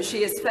 but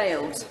she has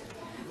failed.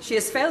 She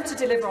has failed to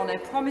deliver on her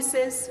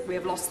promises. We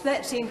have lost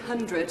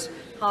 1,300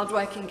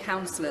 hard-working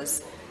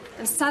councillors,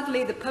 and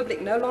sadly the public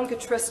no longer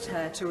trust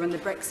her to run the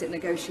Brexit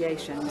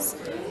negotiations.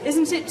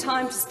 Isn't it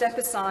time to step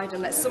aside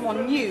and let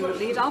someone new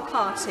lead our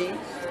party,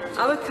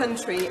 our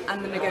country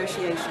and the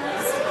negotiations?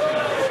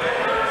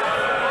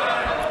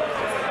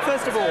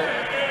 First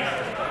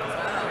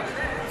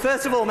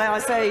of all, may I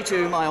say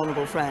to my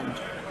honourable friend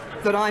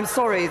that I'm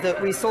sorry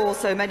that we saw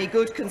so many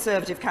good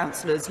Conservative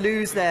councillors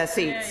lose their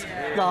seats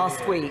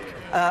last week,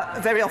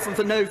 very often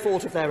for no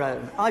fault of their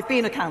own. I've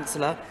been a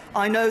councillor.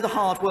 I know the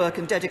hard work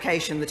and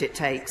dedication that it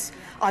takes.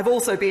 I've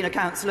also been a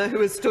councillor who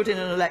has stood in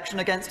an election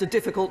against a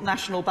difficult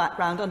national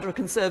background under a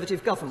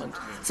Conservative government,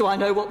 so I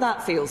know what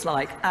that feels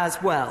like as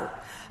well.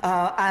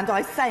 And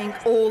I thank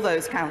all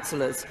those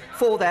councillors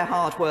for their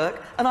hard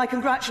work, and I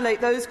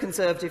congratulate those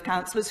Conservative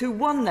councillors who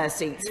won their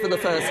seats for the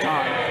first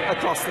time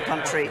across the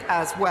country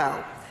as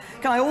well.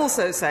 Can I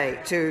also say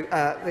to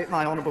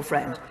my honourable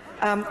friend,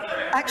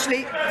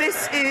 actually,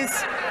 this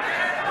is...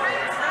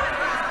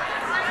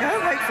 No,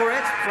 wait for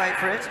it.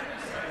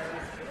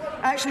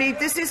 Actually,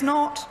 this is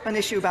not an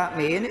issue about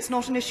me, and it's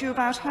not an issue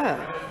about her.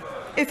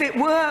 If it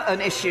were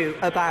an issue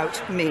about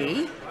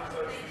me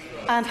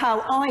and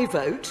how I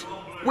vote,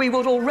 we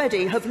would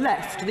already have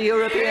left the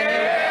European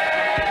Union.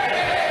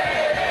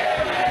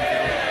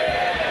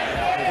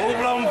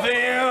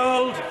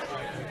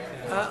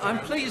 I'm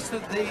pleased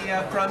that the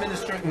Prime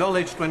Minister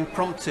acknowledged, when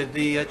prompted,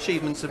 the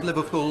achievements of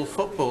Liverpool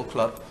Football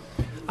Club.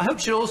 I hope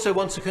she'll also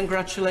want to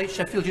congratulate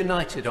Sheffield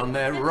United on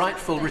their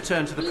rightful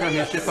return to the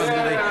Premiership under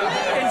the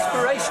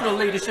inspirational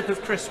leadership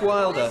of Chris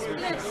Wilder.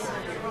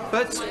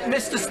 But,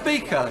 Mr.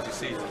 Speaker,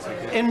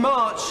 in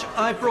March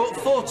I brought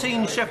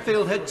 14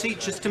 Sheffield head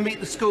teachers to meet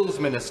the Schools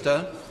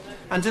Minister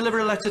and deliver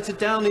a letter to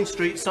Downing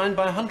Street signed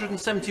by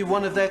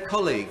 171 of their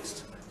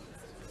colleagues.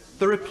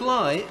 The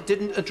reply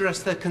didn't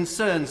address their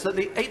concerns that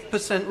the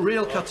 8%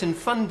 real cut in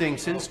funding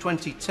since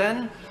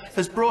 2010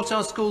 has brought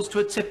our schools to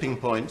a tipping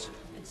point,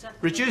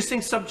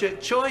 reducing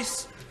subject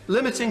choice,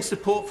 limiting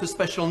support for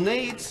special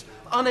needs,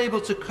 unable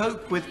to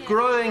cope with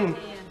growing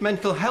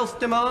mental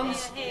health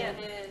demands.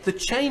 The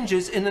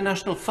changes in the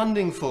national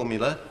funding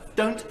formula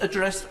don't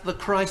address the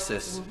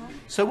crisis.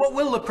 So what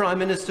will the Prime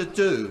Minister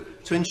do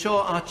to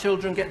ensure our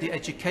children get the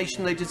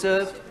education they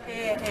deserve?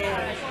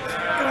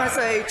 Can I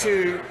say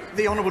to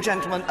the honourable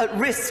gentleman, at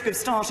risk of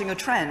starting a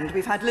trend,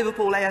 we've had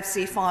Liverpool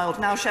AFC filed,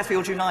 now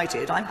Sheffield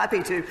United. I'm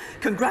happy to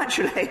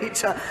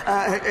congratulate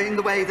in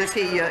the way that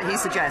he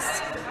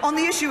suggests. On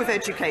the issue of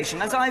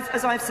education, as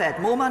I've said,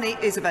 more money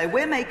is available.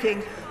 We're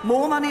making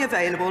more money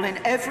available in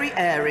every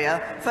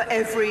area for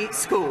every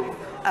school.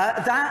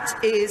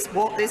 That is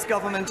what this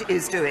government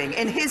is doing.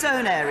 In his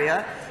own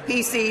area,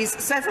 he sees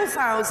several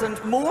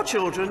thousand more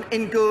children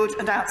in good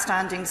and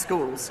outstanding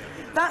schools.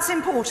 That's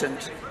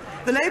important.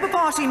 The Labour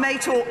Party may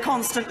talk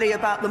constantly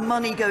about the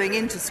money going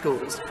into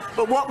schools,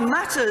 but what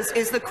matters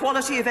is the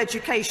quality of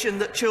education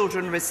that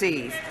children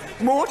receive.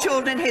 More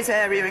children in his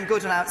area in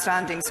good and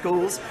outstanding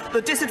schools,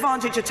 the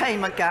disadvantaged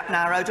attainment gap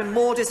narrowed, and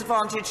more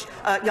disadvantaged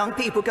young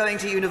people going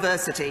to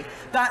university.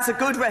 That's a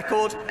good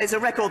record. It's a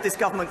record this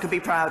government can be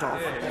proud of.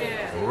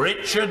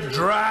 Richard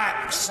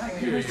Drax.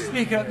 Thank you, Mr.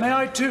 Speaker. May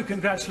I too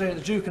congratulate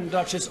the Duke and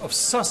Duchess of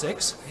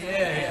Sussex.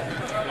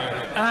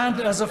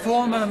 And as a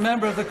former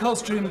member of the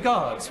Coldstream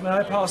Guards, may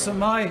I pass on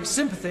my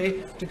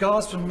sympathy to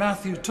Guardsman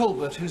Matthew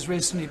Talbot, who's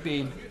recently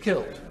been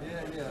killed.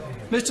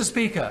 Mr.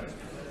 Speaker,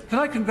 can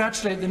I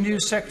congratulate the new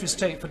Secretary of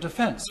State for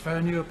Defence for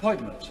her new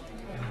appointment?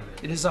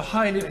 It is a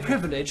highly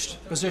privileged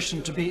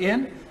position to be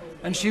in,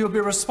 and she will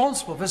be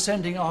responsible for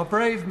sending our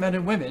brave men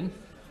and women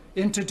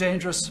into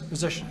dangerous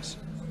positions.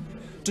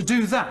 To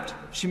do that,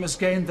 she must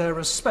gain their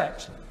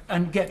respect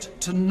and get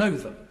to know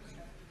them.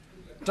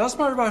 Does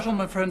my right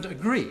honourable friend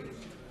agree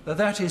that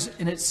that is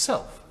in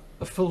itself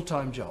a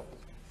full-time job?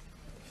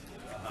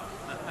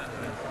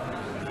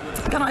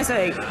 Can I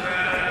say?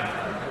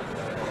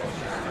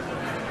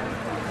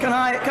 Can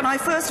I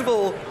first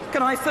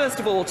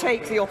of all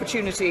take the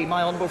opportunity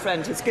my honourable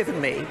friend has given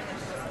me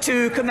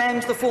to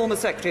commend the former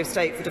Secretary of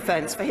State for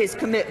Defence for his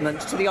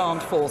commitment to the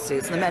armed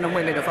forces and the men and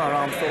women of our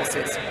armed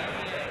forces.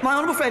 My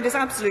honourable friend is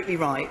absolutely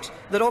right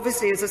that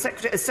obviously as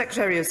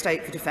Secretary of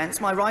State for Defence,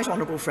 my right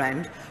honourable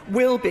friend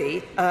will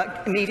be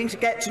needing to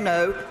get to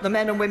know the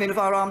men and women of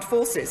our armed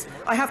forces.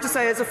 I have to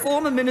say, as a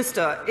former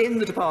minister in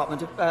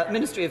the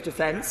Ministry of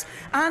Defence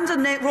and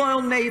a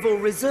Royal Naval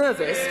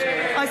Reservist,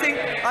 I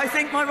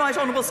think my right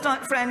honourable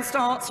friend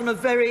starts from a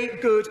very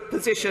good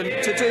position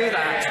to do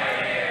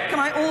that. Can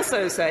I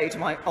also say to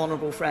my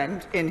honourable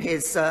friend, in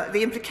his,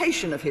 the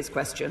implication of his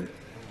question,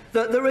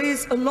 that there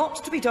is a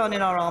lot to be done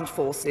in our armed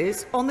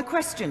forces on the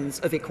questions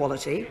of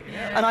equality,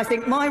 and I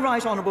think my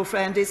right honourable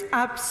friend is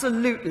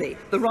absolutely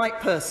the right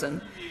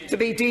person to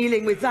be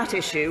dealing with that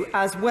issue,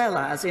 as well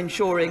as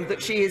ensuring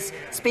that she is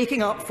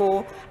speaking up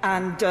for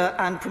and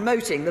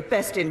promoting the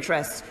best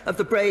interests of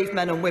the brave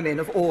men and women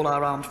of all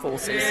our armed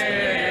forces.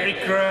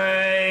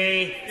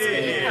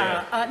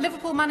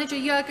 Liverpool manager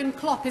Jurgen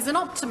Klopp is an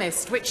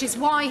optimist, which is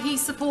why he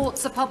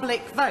supports a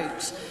public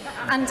vote.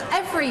 And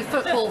every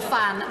football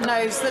fan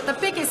knows that the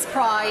biggest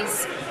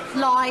prize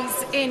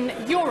lies in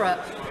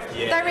Europe.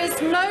 There is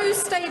no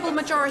stable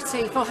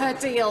majority for her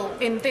deal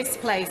in this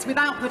place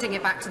without putting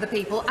it back to the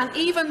people, and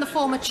even the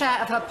former chair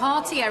of her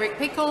party, Eric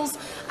Pickles,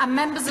 and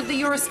members of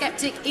the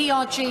Eurosceptic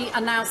ERG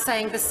are now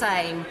saying the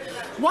same.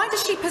 Why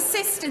does she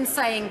persist in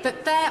saying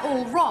that they're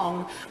all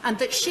wrong and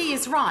that she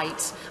is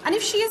right? And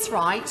if she is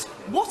right,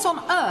 what on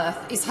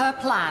earth is her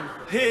plan?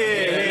 To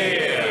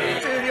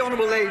the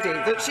honourable lady,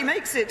 that she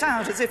makes it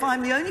out as if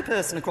I'm the only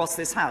person across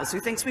this House who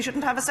thinks we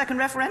shouldn't have a second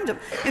referendum.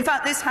 In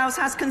fact, this House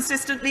has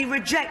consistently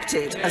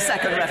rejected a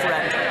second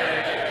referendum.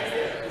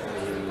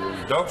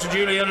 Dr.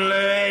 Julian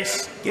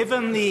Lewis.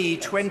 Given the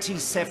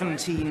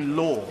 2017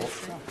 law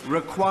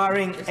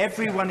requiring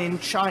everyone in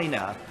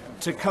China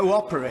to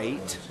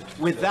cooperate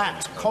with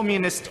that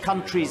communist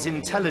country's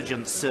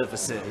intelligence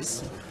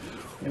services,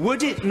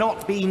 would it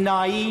not be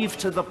naive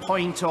to the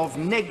point of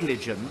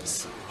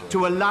negligence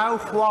to allow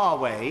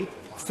Huawei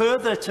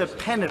further to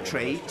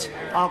penetrate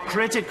our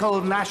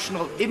critical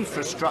national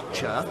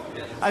infrastructure?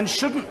 And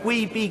shouldn't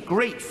we be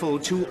grateful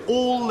to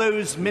all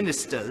those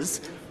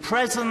ministers,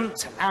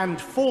 present and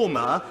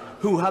former,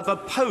 who have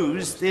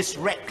opposed this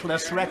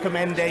reckless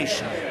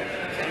recommendation?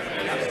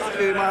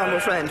 My honourable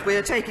friend, we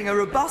are taking a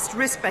robust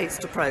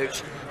risk-based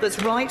approach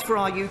that's right for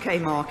our UK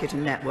market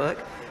and network,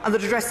 and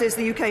that addresses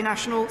the UK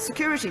national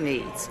security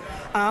needs.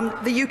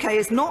 The UK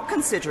is not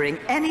considering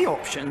any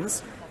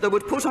options that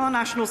would put our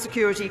national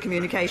security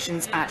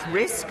communications at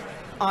risk,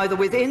 either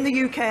within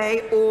the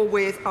UK or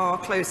with our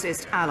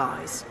closest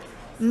allies.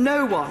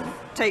 No one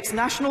takes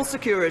national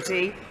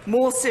security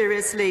more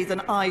seriously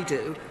than I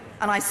do,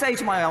 and I say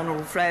to my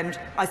honourable friend,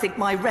 I think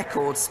my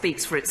record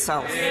speaks for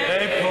itself.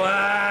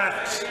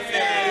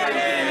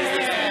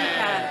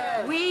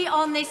 We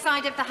on this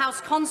side of the House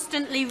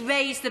constantly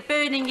raise the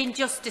burning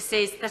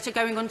injustices that are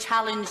going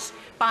unchallenged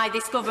by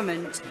this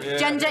government.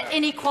 Gender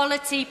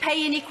inequality,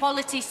 pay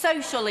inequality,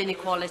 social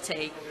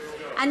inequality.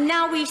 And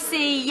now we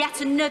see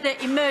yet another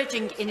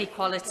emerging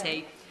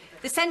inequality.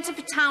 The Centre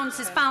for Towns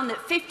has found that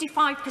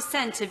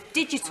 55% of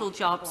digital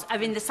jobs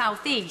are in the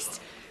South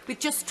East, with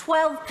just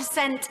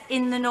 12%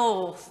 in the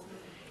North.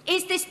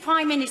 Is this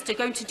Prime Minister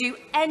going to do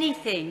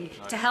anything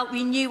to help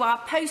renew our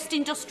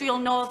post-industrial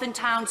northern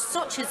towns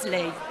such as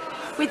Leigh,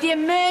 with the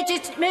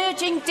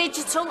emerging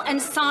digital and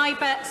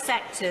cyber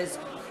sectors?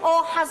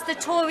 Or has the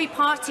Tory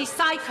party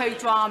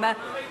psychodrama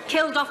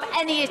killed off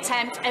any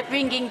attempt at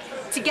bringing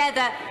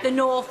together the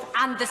North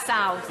and the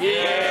South? To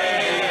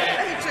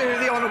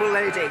the honourable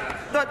lady,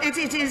 but it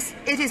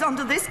is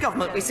under this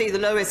government we see the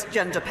lowest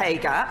gender pay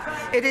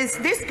gap. It is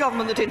this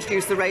government that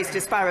introduced the race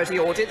disparity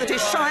audit that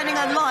is shining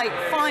a light,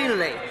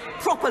 finally,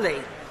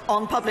 properly,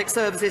 on public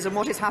services and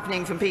what is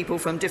happening from people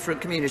from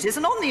different communities.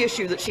 And on the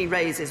issue that she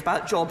raises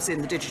about jobs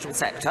in the digital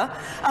sector,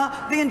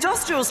 the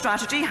industrial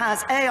strategy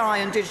has AI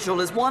and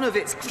digital as one of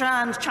its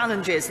grand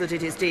challenges that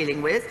it is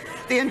dealing with.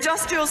 The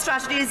industrial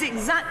strategy is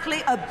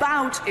exactly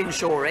about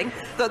ensuring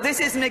that this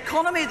is an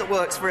economy that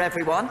works for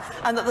everyone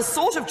and that the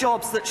sort of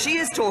jobs that she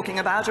is talking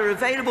about are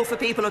available for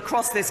people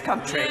across this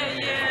country.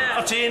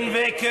 Martin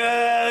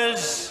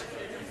Vickers.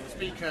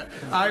 Speaker,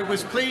 I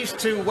was pleased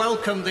to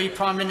welcome the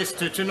Prime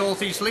Minister to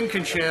North East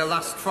Lincolnshire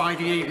last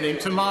Friday evening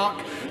to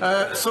mark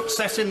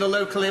success in the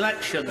local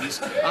elections.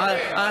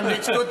 And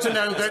it's good to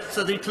know that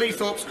the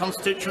Cleethorpes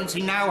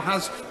constituency now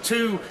has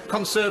 2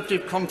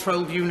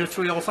 Conservative-controlled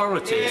unitary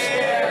authorities.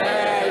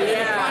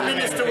 The Prime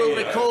Minister will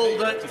recall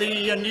that that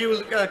the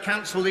new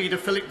council leader,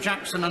 Philip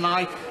Jackson, and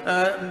I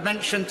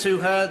mentioned to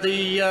her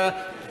the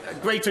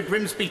Greater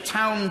Grimsby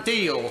Town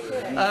deal,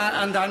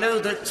 and I know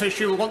that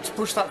she will want to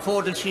push that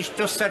forward, and she's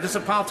just said as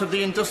a part of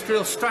the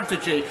industrial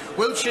strategy.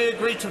 Will she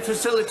agree to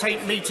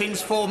facilitate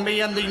meetings for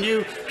me and the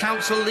new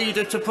council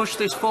leader to push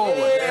this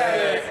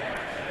forward?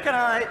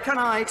 Can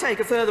I take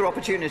a further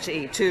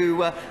opportunity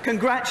to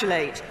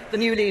congratulate the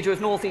new leader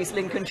of North East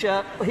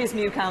Lincolnshire, his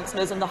new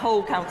councillors and the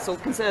whole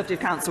Conservative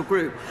Council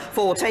group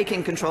for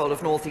taking control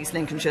of North East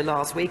Lincolnshire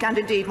last week, and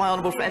indeed my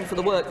honourable friend for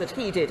the work that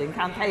he did in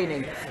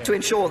campaigning to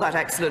ensure that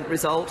excellent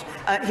result.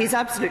 He's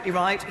absolutely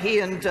right. He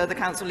and the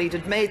council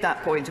leader made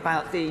that point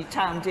about the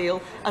town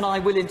deal, and I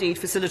will indeed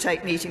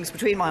facilitate meetings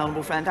between my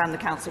honourable friend and the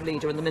council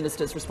leader and the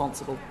ministers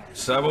responsible.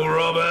 Sybil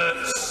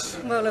Roberts.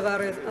 Well,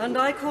 and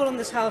I call on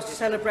this House to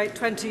celebrate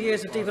 20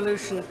 years of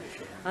devolution,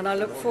 and I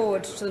look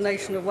forward to the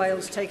nation of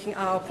Wales taking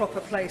our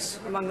proper place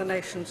among the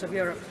nations of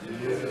Europe.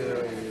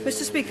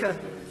 Mr Speaker,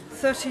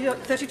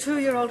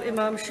 32-year-old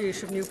Imam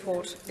Sheesh of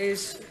Newport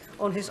is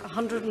on his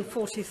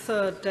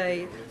 143rd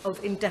day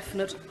of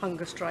indefinite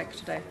hunger strike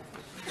today.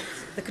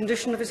 The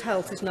condition of his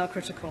health is now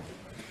critical.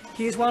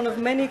 He is one of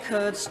many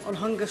Kurds on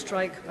hunger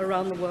strike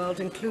around the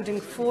world,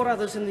 including 4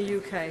 others in the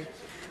UK,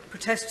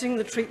 protesting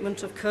the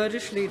treatment of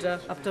Kurdish leader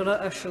Abdullah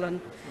Öcalan,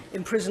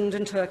 imprisoned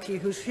in Turkey,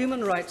 whose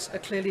human rights are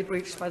clearly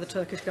breached by the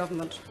Turkish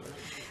government.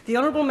 The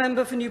honourable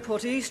member for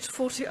Newport East,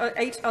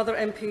 48 other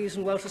MPs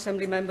and Welsh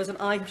Assembly members, and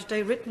I have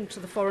today written to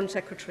the Foreign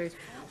Secretary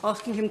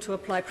asking him to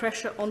apply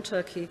pressure on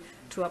Turkey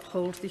to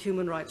uphold the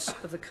human rights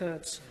of the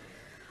Kurds.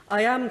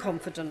 I am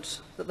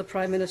confident that the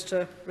Prime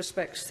Minister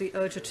respects the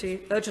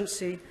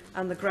urgency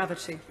and the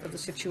gravity of the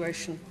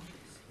situation.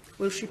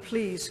 Will she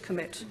please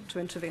commit to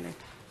intervening?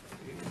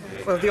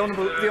 Well, the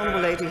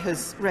Honourable Lady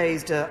has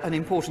raised an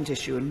important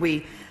issue, and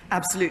we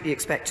absolutely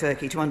expect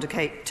Turkey to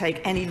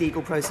undertake any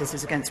legal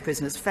processes against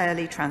prisoners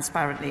fairly,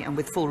 transparently and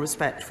with full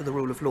respect for the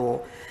rule of law,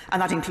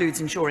 and that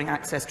includes ensuring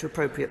access to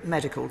appropriate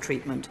medical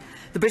treatment.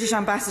 The British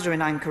Ambassador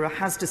in Ankara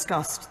has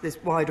discussed this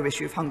wider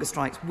issue of hunger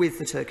strikes with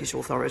the Turkish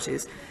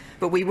authorities,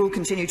 but we will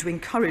continue to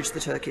encourage the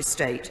Turkish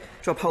state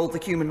to uphold the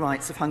human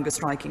rights of hunger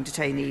striking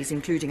detainees,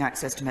 including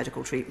access to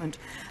medical treatment.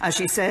 As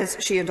she says,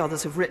 she and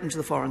others have written to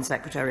the Foreign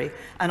Secretary,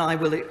 and I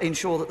will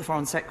ensure that the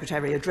Foreign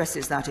Secretary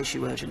addresses that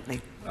issue urgently.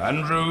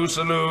 Andrew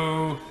Salu.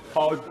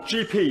 Our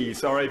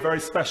GPs are a very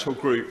special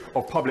group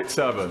of public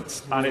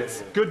servants, and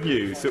it's good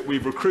news that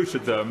we've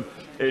recruited them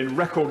in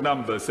record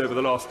numbers over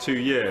the last 2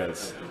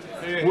 years.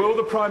 Will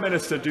the Prime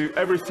Minister do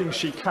everything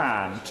she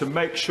can to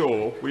make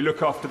sure we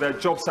look after their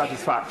job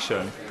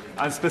satisfaction,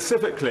 and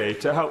specifically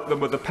to help them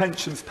with the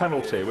pensions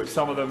penalty, which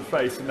some of them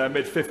face in their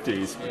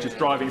mid-50s, which is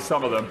driving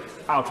some of them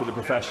out of the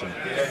profession?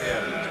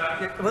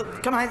 Well,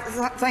 can I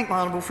thank my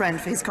honourable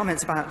friend for his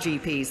comments about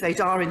GPs. They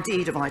are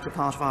indeed a vital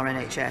part of our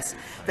NHS.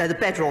 They're the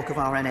bedrock of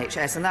our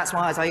NHS, and that's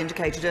why, as I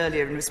indicated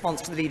earlier in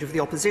response to the Leader of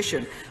the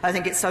Opposition, I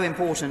think it's so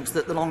important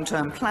that the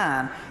long-term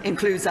plan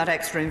includes that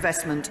extra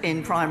investment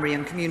in primary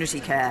and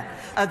community care.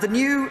 The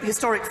new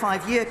historic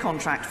 5-year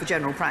contract for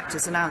general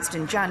practice announced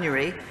in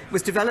January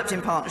was developed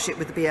in partnership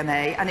with the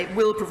BMA, and it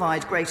will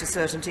provide greater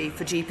certainty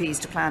for GPs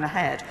to plan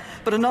ahead.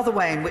 But another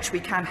way in which we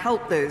can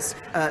help those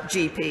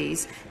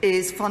GPs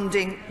is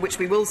funding, which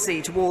we will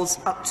see, towards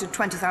up to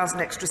 20,000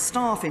 extra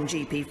staff in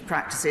GP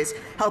practices,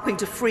 helping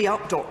to free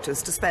up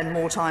doctors to spend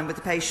more time with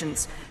the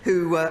patients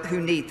who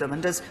need them.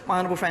 And as my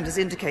honourable friend has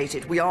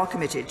indicated, we are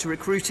committed to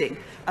recruiting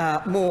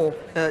more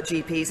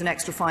GPs, an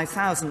extra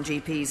 5,000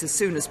 GPs as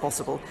soon as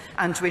possible,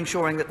 and to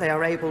ensuring that they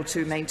are able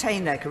to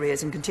maintain their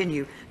careers and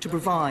continue to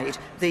provide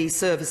the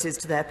services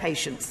to their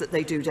patients that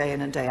they do day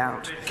in and day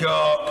out.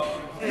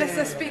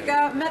 Mr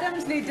Speaker,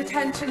 Medhamsley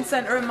Detention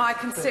Centre in my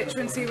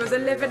constituency was a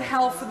living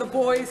hell for the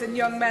boys and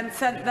young men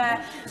sent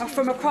there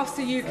from across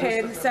the UK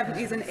in the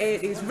 70s and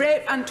 80s.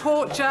 Rape and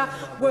torture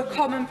were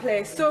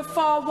commonplace. So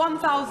far,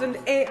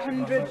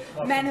 1,800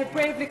 men have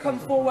bravely come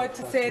forward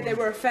to say they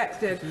were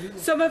affected.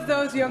 Some of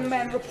those young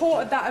men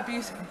reported that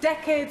abuse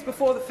decades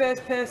before the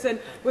first person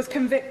was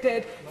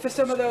convicted for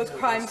some of those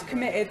crimes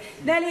committed.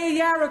 Nearly a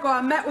year ago,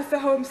 I met with the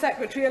Home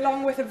Secretary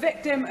along with a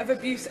victim of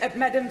abuse at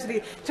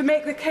Medhamsley to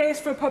make the case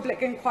for a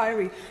public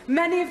inquiry.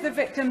 Many of the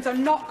victims are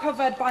not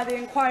covered by the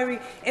inquiry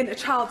into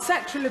child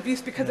sexual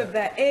abuse because of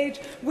their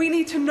age. We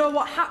need to know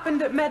what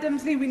happened at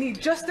Medhamsley. We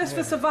need justice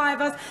for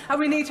survivors, and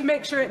we need to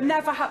make sure it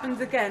never happens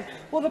again.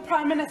 Will the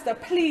Prime Minister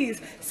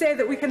please say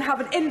that we can have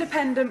an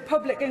independent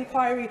public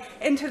inquiry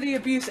into the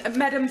abuse at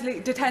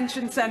Medhamsley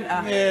Detention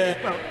Centre?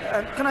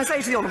 Well, can I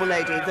say to the Honourable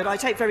Lady that I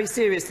take very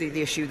seriously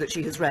the issue that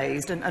she has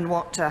raised and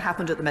what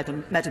happened at the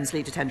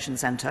Medhamsley Detention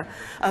Centre.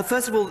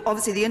 First of all,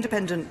 obviously the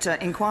independent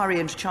inquiry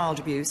into child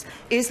abuse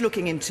is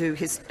looking into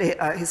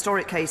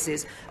historic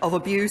cases of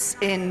abuse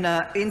in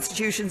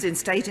institutions, in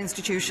state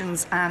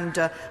institutions, and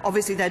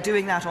obviously they're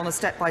doing that on a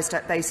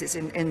step-by-step basis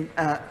in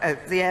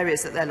the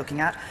areas that they're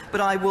looking at.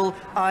 But I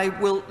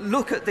will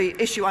look at the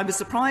issue. I was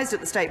surprised at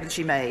the statement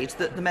she made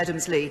that the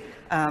Medhamsley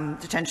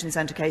Detention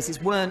Centre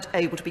cases weren't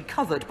able to be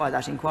covered by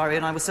that inquiry,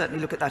 and I will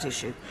certainly look at that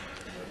issue.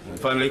 And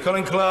finally,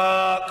 Colin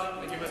Clark.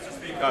 Thank you, Mr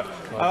Speaker. Speaker.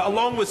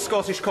 Along with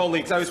Scottish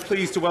colleagues, I was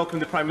pleased to welcome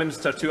the Prime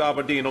Minister to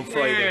Aberdeen on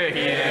Friday.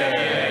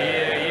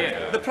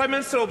 The Prime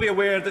Minister will be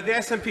aware that the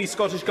SNP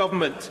Scottish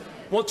Government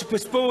want to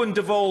postpone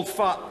devolved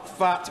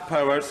VAT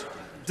powers,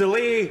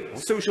 delay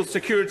social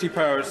security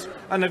powers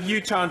and have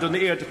U-turned on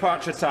the air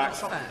departure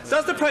tax.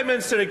 Does the Prime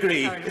Minister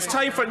agree? It's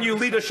time for new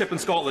leadership in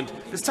Scotland.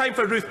 It's time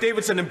for Ruth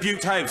Davidson in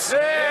Butte House.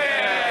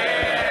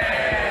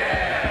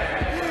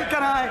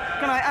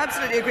 Can I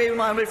absolutely agree with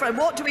my honourable friend?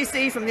 What do we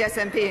see from the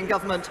SNP in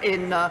government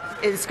in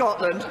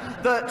Scotland?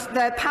 That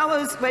their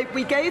powers,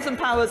 we gave them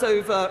powers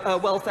over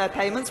welfare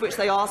payments, which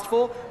they asked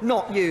for,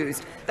 not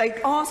used. They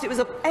asked, it was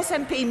a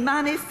SNP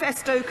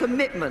manifesto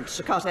commitment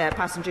to cut air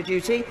passenger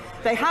duty.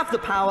 They have the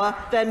power,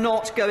 they're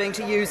not going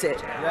to use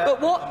it. But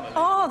what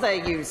are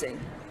they using?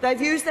 They've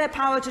used their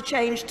power to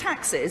change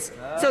taxes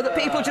so that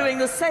people doing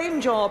the same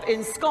job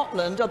in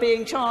Scotland are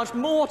being charged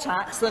more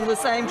tax than the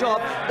same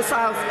job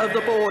south of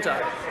the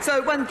border.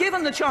 So when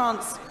given the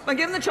chance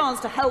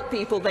to help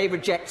people, they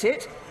reject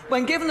it.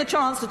 When given the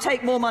chance to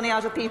take more money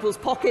out of people's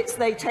pockets,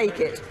 they take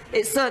it.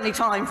 It's certainly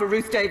time for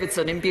Ruth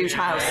Davidson in Butte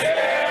House.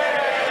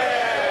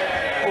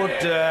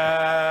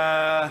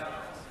 Order.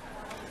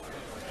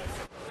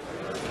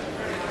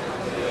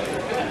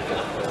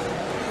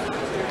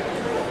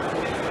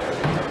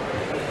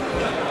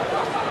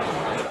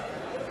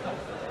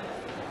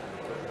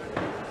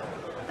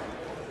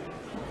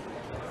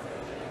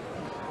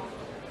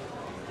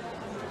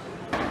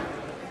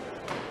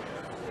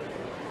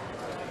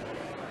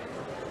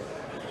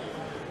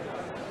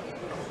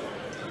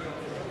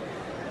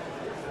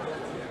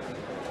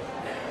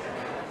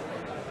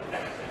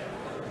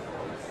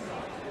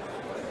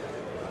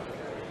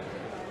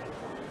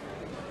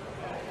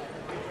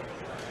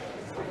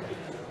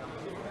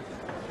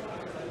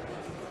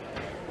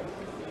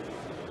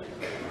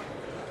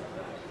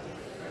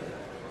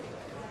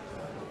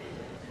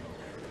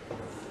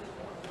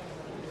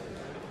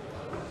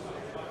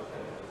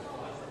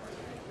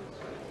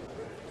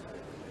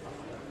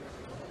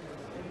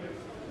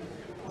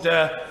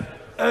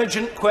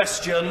 Urgent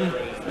question,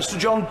 Mr.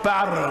 John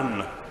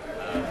Barron.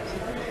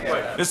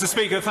 Mr.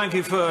 Speaker, thank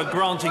you for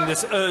granting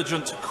this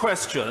urgent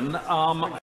question.